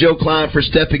 "Thank you to Joe Klein for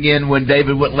stepping in when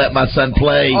David wouldn't let my son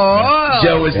play." Oh,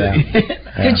 Joe is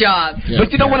good job.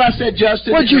 But you know what I said,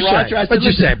 Justin? What'd you Roger, say? I said, What'd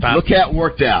you say, Bob? Look how it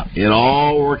worked out. It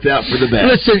all worked out for the best.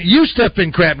 Listen, you step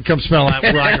in crap and come smell like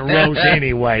a rose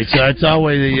anyway, so it's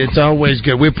always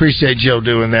good. We appreciate Joe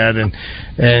doing that, and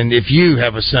if you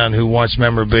have a son who wants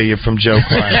memorabilia from Joe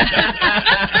Klein,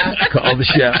 call the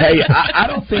show. Hey, I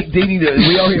don't think Dee Dee.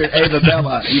 We all here at Ava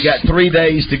Bella. You got 3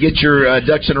 days to get your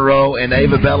ducks in a row, and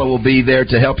Ava Bella will be there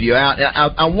to help you out.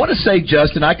 I want to say,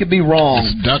 Justin, I could be wrong.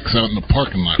 There's ducks out in the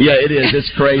parking lot. Yeah, it is.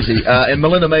 It's crazy. And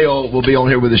Melinda Mayo will be on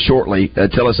here with us shortly.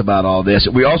 Tell us about all this.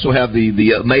 We also have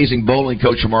the amazing bowling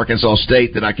coach from Arkansas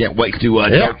State that I can't wait to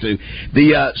talk to.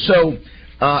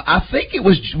 I think it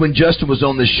was when Justin was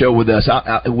on this show with us,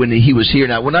 when he was here.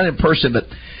 Now, we're not in person, but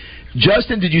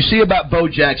Justin, did you see about Bo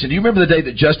Jackson? Do you remember the day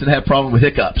that Justin had a problem with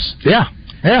hiccups? Yeah.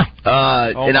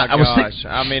 Oh, my gosh.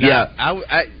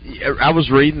 I was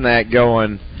reading that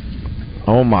going,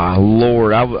 oh, my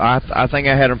Lord. I think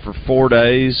I had him for 4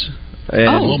 days. And,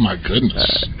 oh, my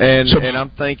goodness. And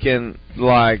I'm thinking,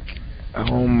 like,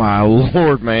 oh, my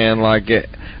Lord, man. Like,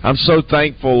 I'm so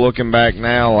thankful looking back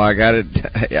now. Like,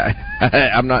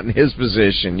 I'm not in his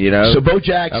position, you know. So Bo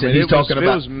Jackson, he's talking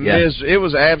about. It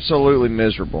was absolutely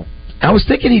miserable. I was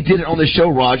thinking he did it on the show,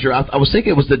 Roger. I was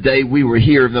thinking it was the day we were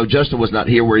here, though Justin was not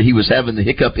here, where he was having the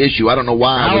hiccup issue. I don't know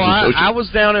why. I was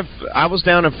down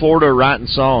in Florida writing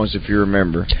songs, if you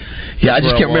remember. Yeah, I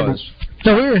just can't remember.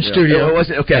 No, we were in studio. Oh,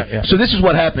 was it? Okay. Yeah. So this is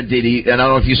what happened, Dee Dee, and I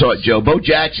don't know if you saw it, Joe. Bo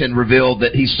Jackson revealed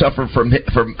that he suffered from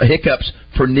hiccups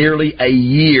for nearly a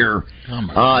year.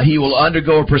 He will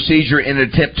undergo a procedure in an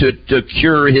attempt to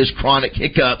cure his chronic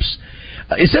hiccups.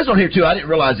 It says on here, too, I didn't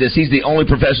realize this, he's the only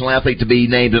professional athlete to be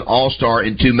named an all-star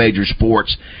in 2 major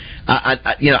sports.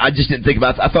 I just didn't think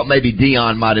about it. I thought maybe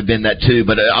Dion might have been that, too,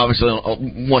 but obviously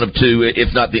one of 2,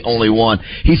 if not the only one.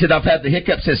 He said, I've had the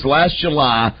hiccups since last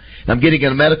July. I'm getting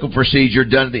a medical procedure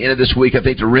done at the end of this week, I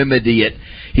think, to remedy it.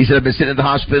 He said, I've been sitting in the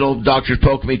hospital, doctors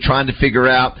poking me, trying to figure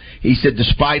out. He said,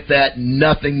 despite that,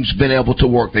 nothing's been able to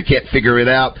work. They can't figure it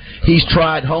out. He's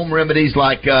tried home remedies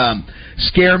like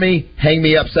scare me, hang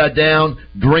me upside down,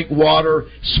 drink water,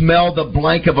 smell the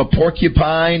blank of a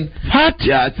porcupine. What?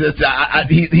 Yeah,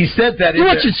 he said that. You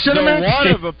watching Cinemax? The what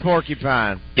of a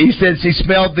porcupine? He said he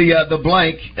smelled the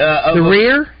blank. Of the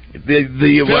rear?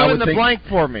 Fill in the blank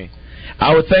for me.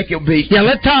 I would think it would be. Yeah,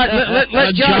 let Josh do it.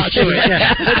 Let Josh do it.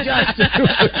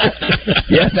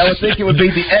 Yes, I would think it would be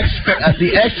the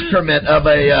excrement of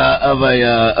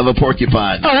a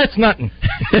porcupine. Oh, that's nothing.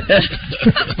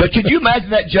 But could you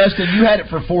imagine that, Justin? You had it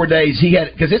for 4 days. He had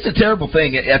it because it's a terrible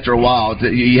thing. After a while,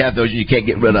 you have those and you can't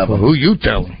get rid of them. Well, who you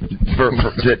telling? To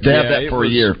have that for a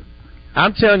year.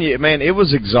 I'm telling you, man, it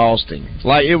was exhausting.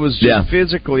 Like it was just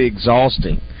physically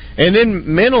exhausting, and then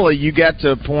mentally, you got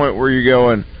to a point where you're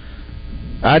going,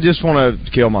 I just want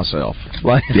to kill myself.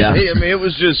 Like, I mean, it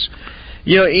was just,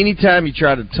 anytime you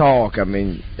try to talk, I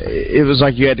mean, it was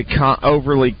like you had to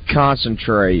overly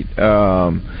concentrate.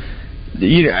 I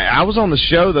was on the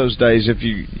show those days. With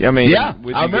you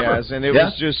guys, and it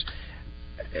was just,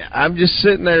 I'm just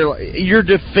sitting there. You're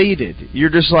defeated. You're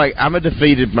just like, I'm a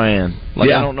defeated man. Like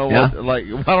I don't know I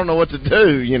don't know what to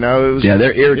do. It was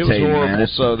they're irritating. It was horrible. Man.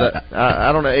 So that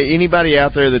I don't know anybody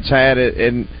out there that's had it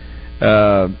and.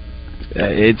 I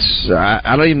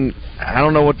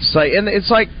don't know what to say, and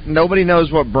it's like nobody knows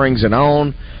what brings it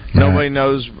on. Nobody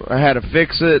knows how to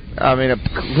fix it. I mean,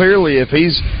 clearly, if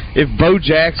Bo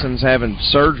Jackson's having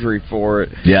surgery for it,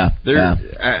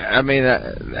 I mean,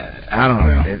 I don't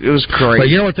know. It was crazy. But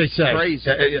you know what they say?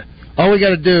 Crazy. All we got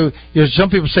to do, some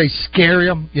people say scare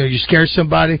him. You scare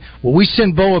somebody. Well, we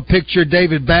send Bo a picture of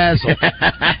David Basil.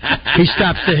 He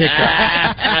stops the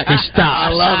hiccup. He stops. I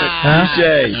love it.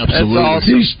 Huh?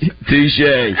 Touche. Touche.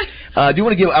 Do you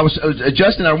want to give?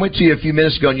 Justin, I went to you a few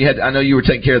minutes ago, and I know you were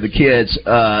taking care of the kids.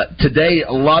 Today,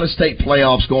 a lot of state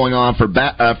playoffs going on for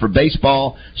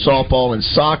baseball, softball, and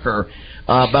soccer.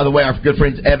 By the way, our good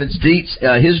friend Evans Dietz,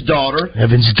 his daughter,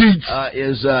 Evans Dietz,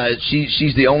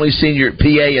 she's the only senior at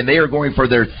PA, and they are going for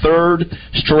their 3rd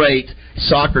straight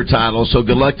soccer title. So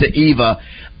good luck to Eva.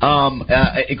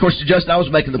 Of course, Justin, I was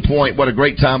making the point what a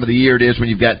great time of the year it is when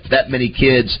you've got that many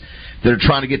kids that are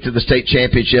trying to get to the state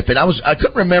championship. And I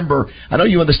couldn't remember. I know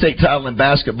you won the state title in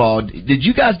basketball. Did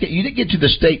you guys you didn't get to the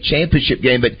state championship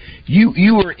game, but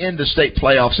you were in the state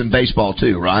playoffs in baseball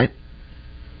too, right?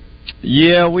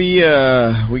 Yeah, we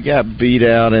got beat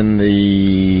out in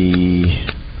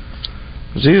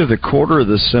it was either the quarter or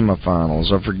the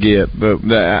semifinals. I forget, but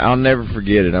I'll never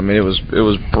forget it. I mean, it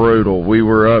was brutal. We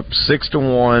were up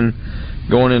 6-1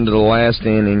 going into the last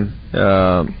inning,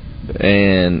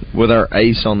 and with our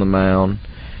ace on the mound.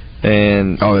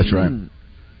 And that's right.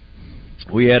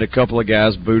 We had a couple of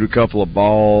guys boot a couple of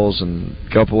balls, and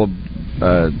a couple of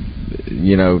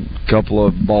couple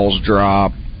of balls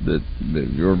drop that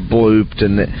were blooped,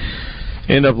 and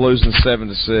ended up losing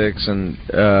 7-6. And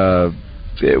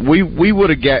we would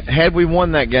have got, had we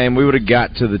won that game, we would have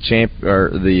got to the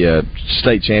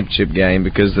state championship game,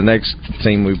 because the next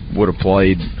team we would have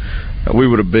played, we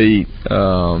would have beat.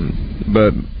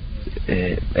 But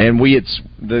we had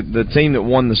the team that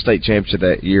won the state championship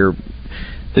that year.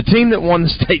 The team that won the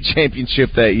state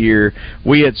championship that year,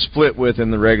 we had split with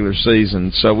in the regular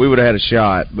season, so we would have had a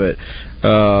shot. But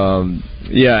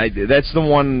that's the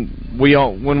one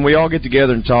when we all get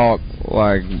together and talk,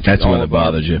 like, that's one that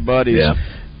bothers you, buddies.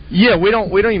 Yeah, we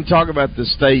don't even talk about the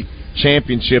state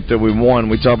championship that we won.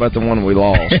 We talk about the one we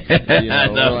lost.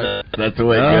 That's the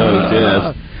way it goes.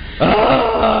 Yes.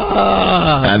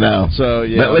 I know. So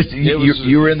yeah, but listen,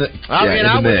 you were in the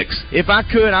mix. If I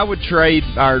could, I would trade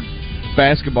our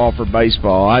basketball for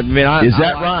baseball. I like right?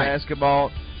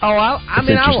 Basketball. I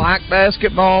like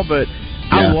basketball, but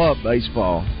I love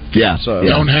baseball. Yeah. So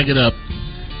don't hang it up.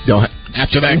 Don't.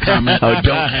 After that comment,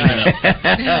 don't hang it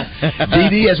up. Dee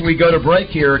Dee, as we go to break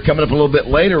here, coming up a little bit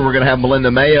later, we're going to have Melinda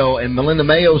Mayo, and Melinda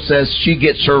Mayo says she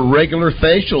gets her regular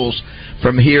facials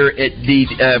from here at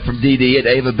from Dee Dee at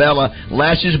Ava Bella.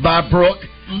 Lashes by Brooke.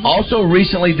 Mm-hmm. Also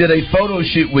recently did a photo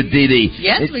shoot with Dee Dee.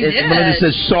 Yes, we did. Melinda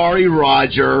says, "Sorry,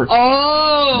 Roger."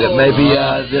 Oh, that maybe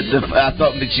I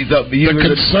thought that she thought you were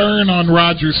concern on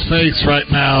Roger's face right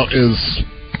now is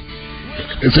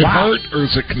it hurt or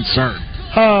is it concern?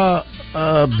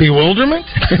 Bewilderment.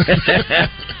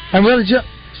 I'm really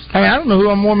I don't know who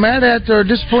I'm more mad at or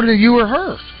disappointed, you or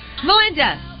her.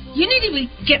 Melinda, you need to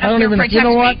get up here and protect you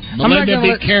know what? me. Melinda,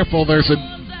 be careful. There's a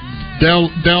Del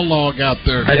log out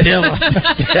there. A Del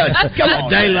come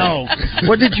on, Delog.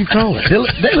 What did you call it?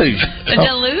 Deluge. A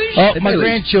deluge? Oh, my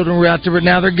grandchildren were out there, but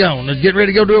now they're gone. Let's get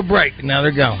ready to go to a break. Now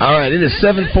they're gone. All right, it is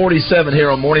 7:47 here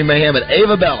on Morning Mayhem at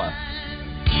Ava Bella.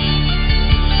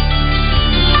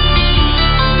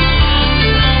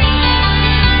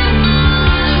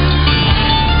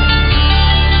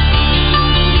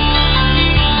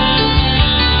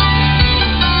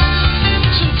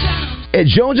 At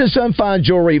Jones & Son Fine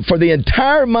Jewelry, for the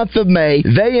entire month of May,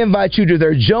 they invite you to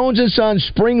their Jones & Son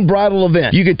Spring Bridal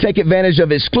event. You can take advantage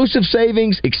of exclusive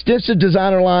savings, extensive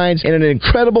designer lines, and an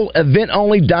incredible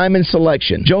event-only diamond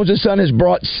selection. Jones & Son has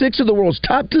brought 6 of the world's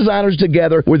top designers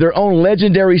together with their own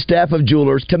legendary staff of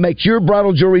jewelers to make your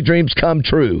bridal jewelry dreams come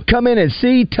true. Come in and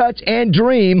see, touch, and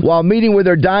dream while meeting with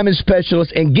their diamond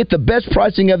specialists and get the best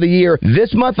pricing of the year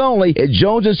this month only at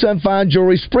Jones & Son Fine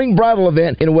Jewelry Spring Bridal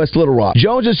event in West Little Rock.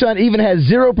 Jones & Son even has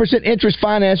 0% interest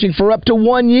financing for up to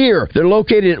 1 year. They're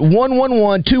located at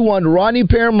 11121 Rodney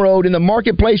Parham Road in the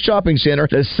Marketplace Shopping Center,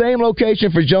 the same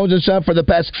location for Jones & Son for the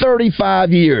past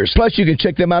 35 years. Plus, you can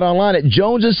check them out online at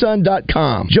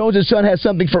jonesandson.com. Jones & Son has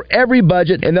something for every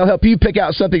budget, and they'll help you pick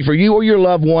out something for you or your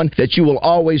loved one that you will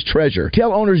always treasure.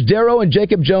 Tell owners Darrow and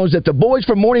Jacob Jones that the boys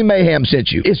from Morning Mayhem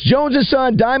sent you. It's Jones &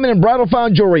 Son Diamond and Bridal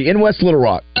Fine Jewelry in West Little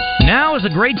Rock. Now is a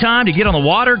great time to get on the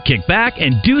water, kick back,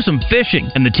 and do some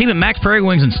fishing. And the team at Max Prairie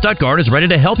Wings in Stuttgart is ready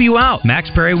to help you out. Max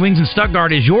Prairie Wings in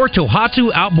Stuttgart is your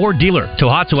Tohatsu outboard dealer.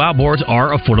 Tohatsu outboards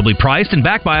are affordably priced and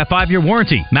backed by a 5-year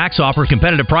warranty. Max offers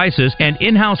competitive prices and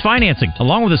in-house financing,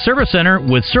 along with a service center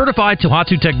with certified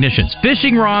Tohatsu technicians.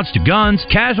 Fishing rods to guns,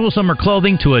 casual summer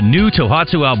clothing to a new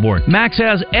Tohatsu outboard. Max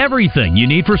has everything you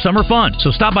need for summer fun. So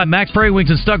stop by Max Prairie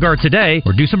Wings in Stuttgart today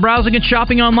or do some browsing and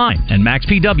shopping online at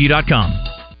maxpw.com.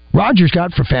 Roger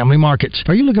Scott for Family Markets.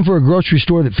 Are you looking for a grocery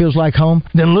store that feels like home?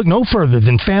 Then look no further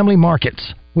than Family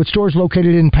Markets. With stores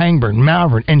located in Pangburn,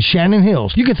 Malvern, and Shannon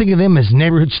Hills, you can think of them as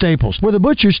neighborhood staples, where the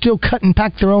butchers still cut and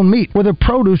pack their own meat, where the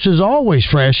produce is always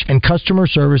fresh, and customer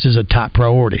service is a top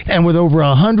priority. And with over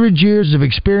 100 years of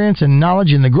experience and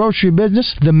knowledge in the grocery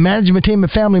business, the management team at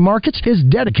Family Markets is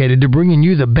dedicated to bringing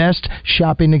you the best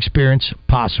shopping experience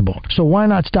possible. So why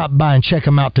not stop by and check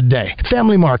them out today?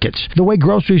 Family Markets, the way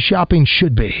grocery shopping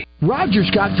should be. Roger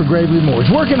Scott for Gravely Moore's,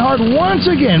 working hard once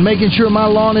again, making sure my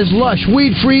lawn is lush,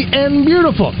 weed-free, and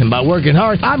beautiful. successful. And by working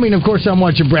hard, I mean, of course, I'm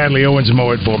watching Bradley Owens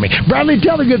mow it for me. Bradley,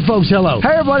 tell the good folks hello.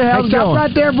 Hey, everybody, how's it going? Stop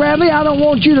right there, Bradley. I don't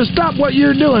want you to stop what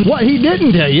you're doing. What he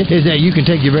didn't tell you is that you can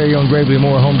take your very own Gravely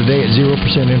Mower home today at 0%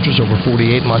 interest over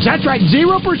 48 months. That's right,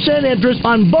 0% interest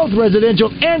on both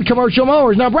residential and commercial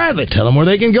mowers. Now, Bradley, tell them where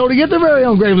they can go to get their very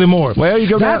own Gravely Mower. Well, you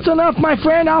go. That's enough, my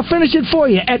friend. I'll finish it for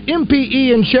you at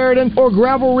MPE in Sheridan or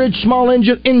Gravel Ridge Small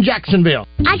Engine in Jacksonville.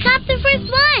 I got the first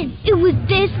one. It was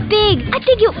this big. I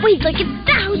think it weighed like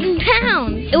 1,000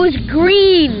 pounds. It was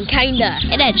green, kinda.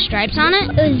 It had stripes on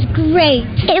it. It was great.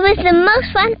 It was the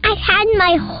most fun I've had in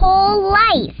my whole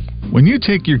life. When you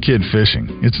take your kid fishing,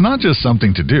 it's not just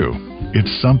something to do.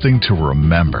 It's something to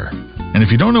remember. And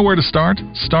if you don't know where to start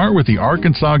with the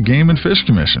Arkansas Game and Fish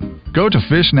Commission. Go to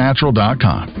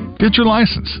fishnatural.com. Get your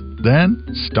license. Then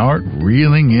start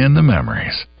reeling in the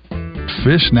memories.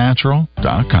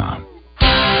 fishnatural.com.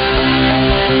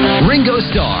 Ringo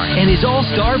Starr and his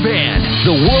all-star band.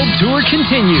 The World Tour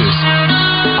continues.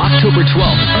 October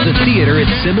 12th, the theater at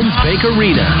Simmons Bank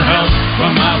Arena. Help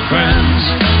from my friends.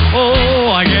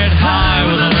 Oh, I get high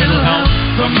with a little help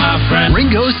from my friends.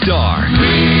 Ringo Starr.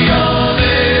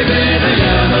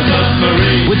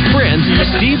 With friends,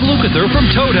 Steve Lukather from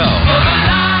Toto.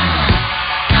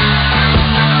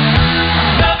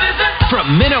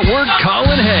 From Men at Work,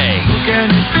 Colin Hay.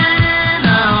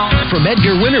 From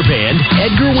Edgar Winter Band,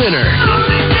 Edgar Winter.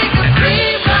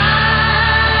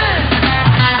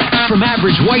 From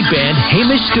Average White Band,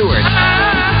 Hamish Stewart.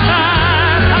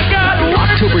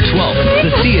 October 12th,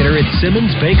 the theater at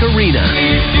Simmons Bank Arena.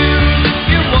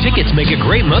 Tickets make a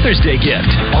great Mother's Day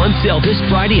gift. On sale this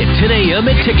Friday at 10 a.m.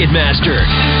 at Ticketmaster.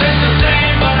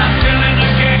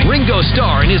 Ringo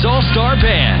Starr and his all-star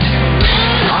band.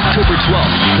 October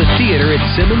 12th, the theater at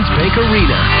Simmons Bank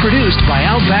Arena. Produced by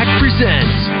Outback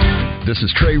Presents. This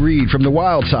is Trey Reed from The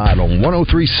Wild Side on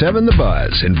 103.7 The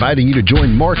Buzz, inviting you to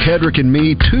join Mark Hedrick and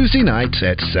me Tuesday nights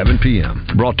at 7 p.m.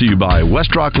 Brought to you by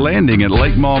Westrock Landing at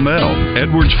Lake Maumelle,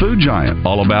 Edwards Food Giant,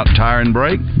 all about tire and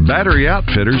brake, battery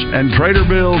outfitters, and Trader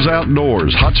Bill's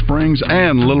Outdoors, Hot Springs,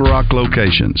 and Little Rock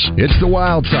locations. It's The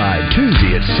Wild Side,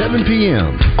 Tuesday at 7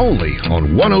 p.m., only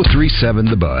on 103.7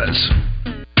 The Buzz.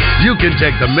 You can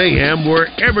take the Mayhem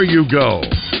wherever you go.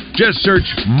 Just search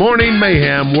Morning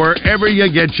Mayhem wherever you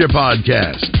get your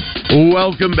podcast.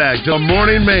 Welcome back to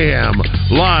Morning Mayhem,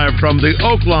 live from the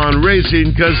Oaklawn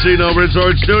Racing Casino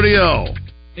Resort Studio.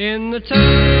 In the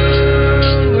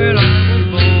town where I was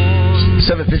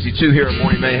born. 7:52 here at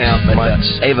Morning Mayhem.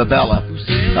 Ava Bella.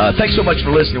 Thanks so much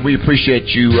for listening. We appreciate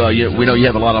you. We know you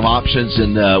have a lot of options,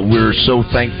 and we're so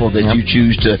thankful that you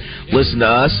choose to listen to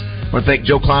us. I want to thank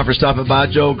Joe Klein for stopping by.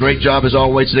 Joe, great job as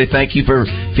always today. Thank you for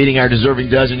feeding our deserving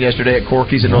dozen yesterday at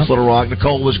Corky's in North Little Rock.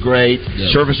 Nicole was great.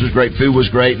 Service was great. Food was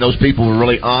great. And those people were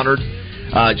really honored.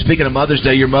 Speaking of Mother's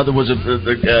Day, your mother was a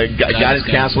guidance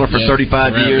counselor for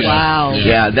 35 years. Wow.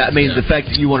 Yeah, that means the fact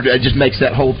that you want to do it just makes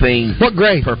that whole thing what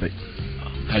grade? Perfect.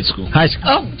 High school.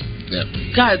 Oh. Yeah.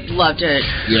 God, loved it.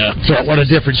 Yeah. So what a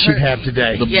difference she'd have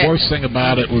today. The worst thing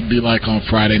about it would be like on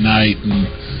Friday night, and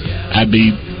I'd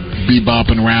be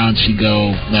bopping around. She'd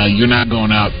go, "Now you're not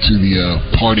going out to the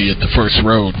party at the First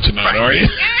Road tonight, are you?"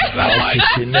 And I'm like,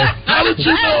 "How did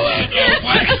you know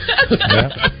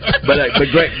that?" But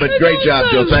great job,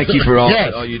 Joe. Thank you for all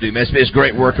you do. It's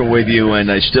great working with you,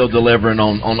 and still delivering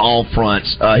on all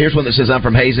fronts. Here's one that says, "I'm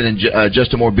from Hazen, and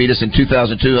Justin Moore beat us in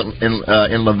 2002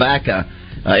 in Lavaca."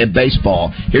 In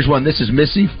baseball. Here's one. This is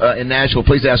Missy in Nashville.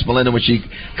 Please ask Melinda when she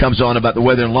comes on about the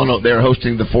weather in Lonoke. They're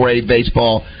hosting the 4A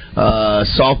baseball,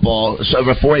 softball,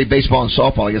 4A baseball and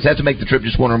softball. I guess I have to make the trip.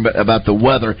 Just wondering about the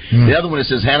weather. The other one, it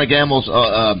says Hannah Gamble's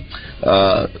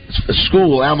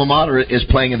school, alma mater, is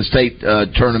playing in the state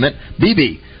tournament.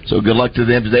 BB. So good luck to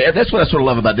them today. That's what I sort of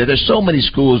love about it. There's so many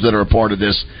schools that are a part of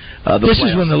this. This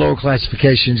is when the lower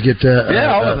classifications get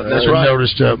that's right.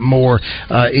 noticed more,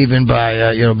 even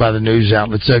by by the news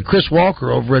outlets. Chris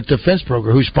Walker over at the Fence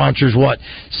Broker, who sponsors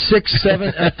 6,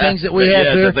 7 things that we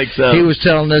have there. I think so. He was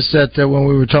telling us that when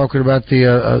we were talking about the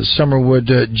Summerwood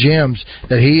gyms,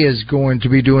 that he is going to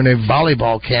be doing a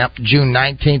volleyball camp June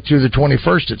 19th through the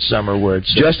 21st at Summerwood.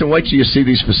 So. Justin, wait till you see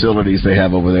these facilities they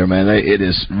have over there, man. It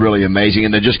is really amazing,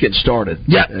 and they're just getting started.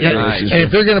 Yeah. And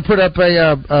if they're going to put up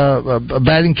a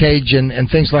batting cage and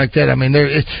things like that, I mean,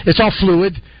 it's all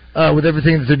fluid with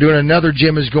everything that they're doing. Another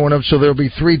gym is going up, so there'll be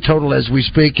 3 total as we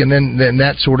speak, and then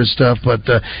that sort of stuff. But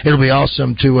it'll be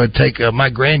awesome to take my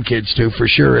grandkids to for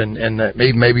sure, and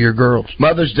maybe your girls.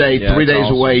 Mother's Day, 3 days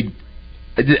away.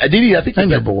 Aditi, I think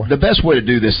the best way to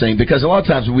do this thing, because a lot of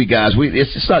times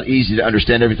it's not easy to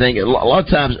understand everything. A lot of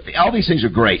times, all these things are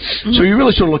great. Mm-hmm. So you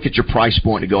really sort of look at your price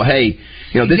point and go, hey,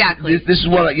 this is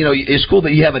what, it's cool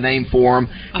that you have a name for them,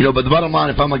 but the bottom line,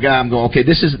 if I'm a guy, I'm going, okay,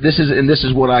 this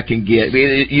is what I can get. I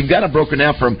mean, you've got it broken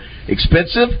down from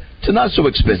expensive to not so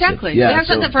expensive. Exactly. Yeah, we have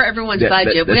something for everyone's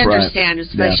budget. We understand,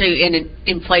 especially in an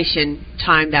inflation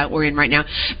time that we're in right now.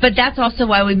 But that's also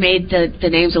why we made the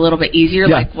names a little bit easier,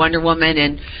 like Wonder Woman,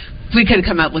 and we could have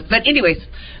come up with. But anyways,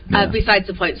 besides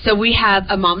the point. So we have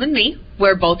a Mom and Me,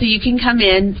 where both of you can come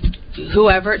in,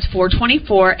 whoever. It's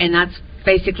 $424, and that's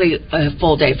basically a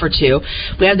full day for two.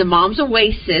 We have the Mom's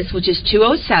Oasis, which is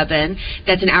 $207.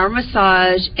 That's an hour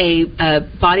massage, a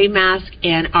body mask,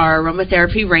 and our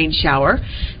aromatherapy rain shower.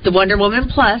 The Wonder Woman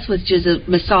Plus, which is a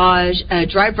massage, a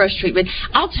dry brush treatment.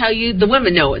 I'll tell you, the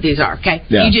women know what these are. Okay,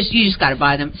 you just got to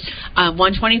buy them.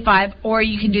 $125, or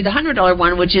you can do the $100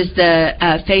 one, which is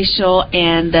the facial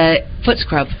and the foot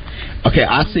scrub. Okay,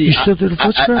 I see. You still do the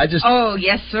foot scrub? Oh,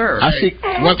 yes, sir. I see.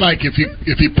 What, like if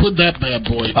you put that bad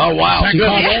boy? Oh, wow.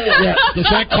 Does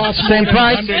that cost same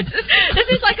price? This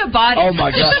is like a body. Oh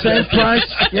my God. Same price?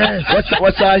 Yes.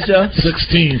 What size, Joe?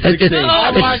 16.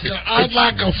 I'd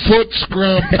like a foot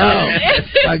scrub.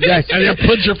 I guess. And you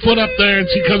put your foot up there, and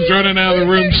she comes running out of the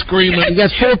room screaming. You got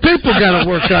 4 people got to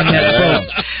work on that.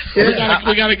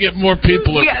 We got to get more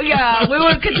people. Yeah, we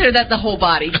would consider that the whole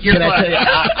body. Can I tell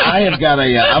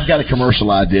you? I've got a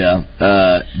commercial idea.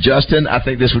 Justin, I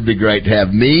think this would be great to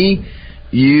have me,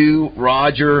 you,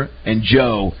 Roger, and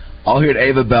Joe all here at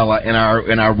Ava Bella in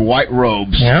our white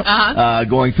robes,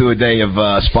 going through a day of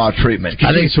spa treatment.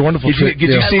 I think it's a wonderful treatment. Did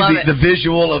you see the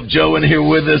visual of Joe in here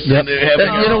with us? Yep.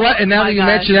 You know what? And now that you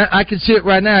mention that, I can see it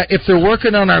right now. If they're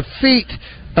working on our feet,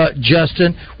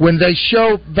 Justin, when they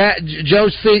show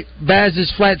Joe's feet,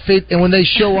 Baz's flat feet, and when they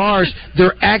show ours,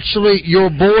 they're actually your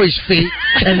boys' feet.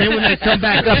 And then when they come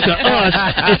back up to us,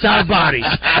 it's our bodies.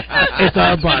 It's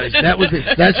our bodies.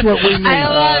 That's what we mean. I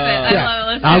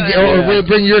love it. We'll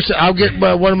bring yours. I'll get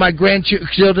one of my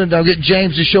grandchildren. I'll get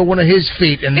James to show one of his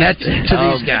feet, and that's to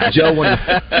these guys. Joe, one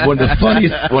of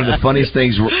the funniest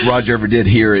things Roger ever did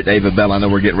here at Ava Bella. I know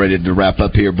we're getting ready to wrap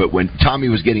up here, but when Tommy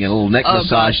was getting a little neck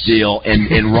massage deal,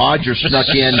 and Roger snuck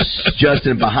in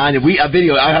Justin behind him.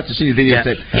 I have to see the video.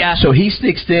 Yeah. So he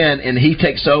sneaks in and he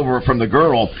takes over from the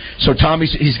girl. So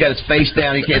he's got his face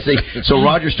down. He can't see. So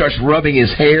Roger starts rubbing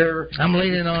his hair. I'm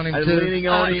leaning on him too.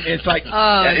 It's like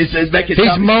it's making.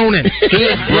 He's moaning. He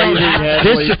is breathing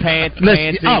heavily, panting.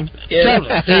 He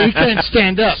can't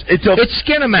stand up. It's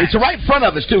Skinamax. It's right in front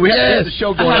of us too. We have the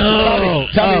show going on.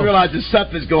 Tommy realizes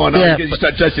something's going on because you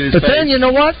start touching his face. But then you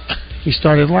know what? He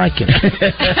started liking it.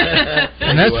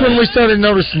 And that's when we started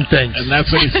noticing things. And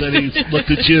that's when he said he looked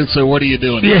at you and said, "What are you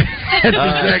doing?" Yeah, that's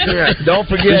exactly right. Don't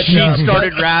forget, the sheet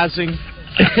started rising.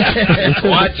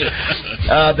 Watch it.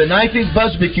 The 19th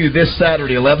Buzzbecue this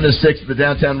Saturday, 11 to 6 at the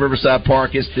downtown Riverside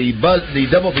Park. It's the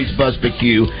Double Beach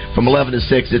Buzzbecue from 11 to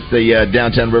 6 at the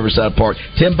downtown Riverside Park.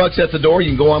 $10 at the door.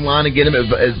 You can go online and get them at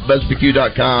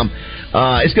buzzbecue.com.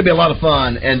 It's going to be a lot of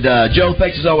fun. And Joe,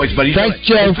 thanks as always, buddy. Thanks,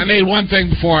 Joe. I need one thing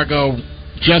before I go.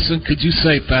 Justin, could you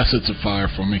say Facets of Fire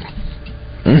for me?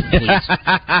 Please.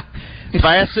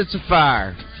 Facets of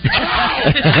Fire.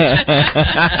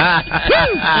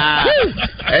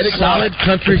 Solid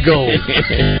country gold.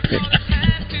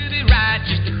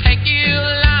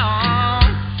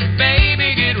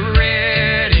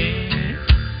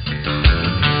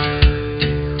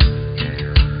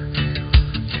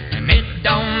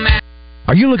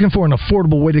 Are you looking for an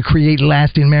affordable way to create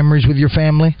lasting memories with your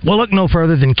family? Well, look no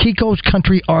further than Kiko's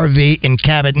Country RV in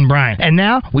Cabot and Bryan. And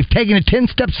now, we've taken it 10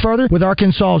 steps further with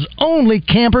Arkansas's only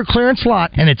camper clearance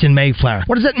lot, and it's in Mayflower.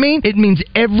 What does that mean? It means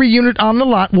every unit on the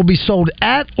lot will be sold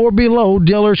at or below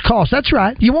dealer's cost. That's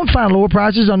right. You won't find lower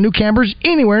prices on new campers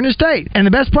anywhere in the state. And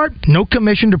the best part? No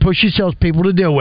commission to push your salespeople to deal with.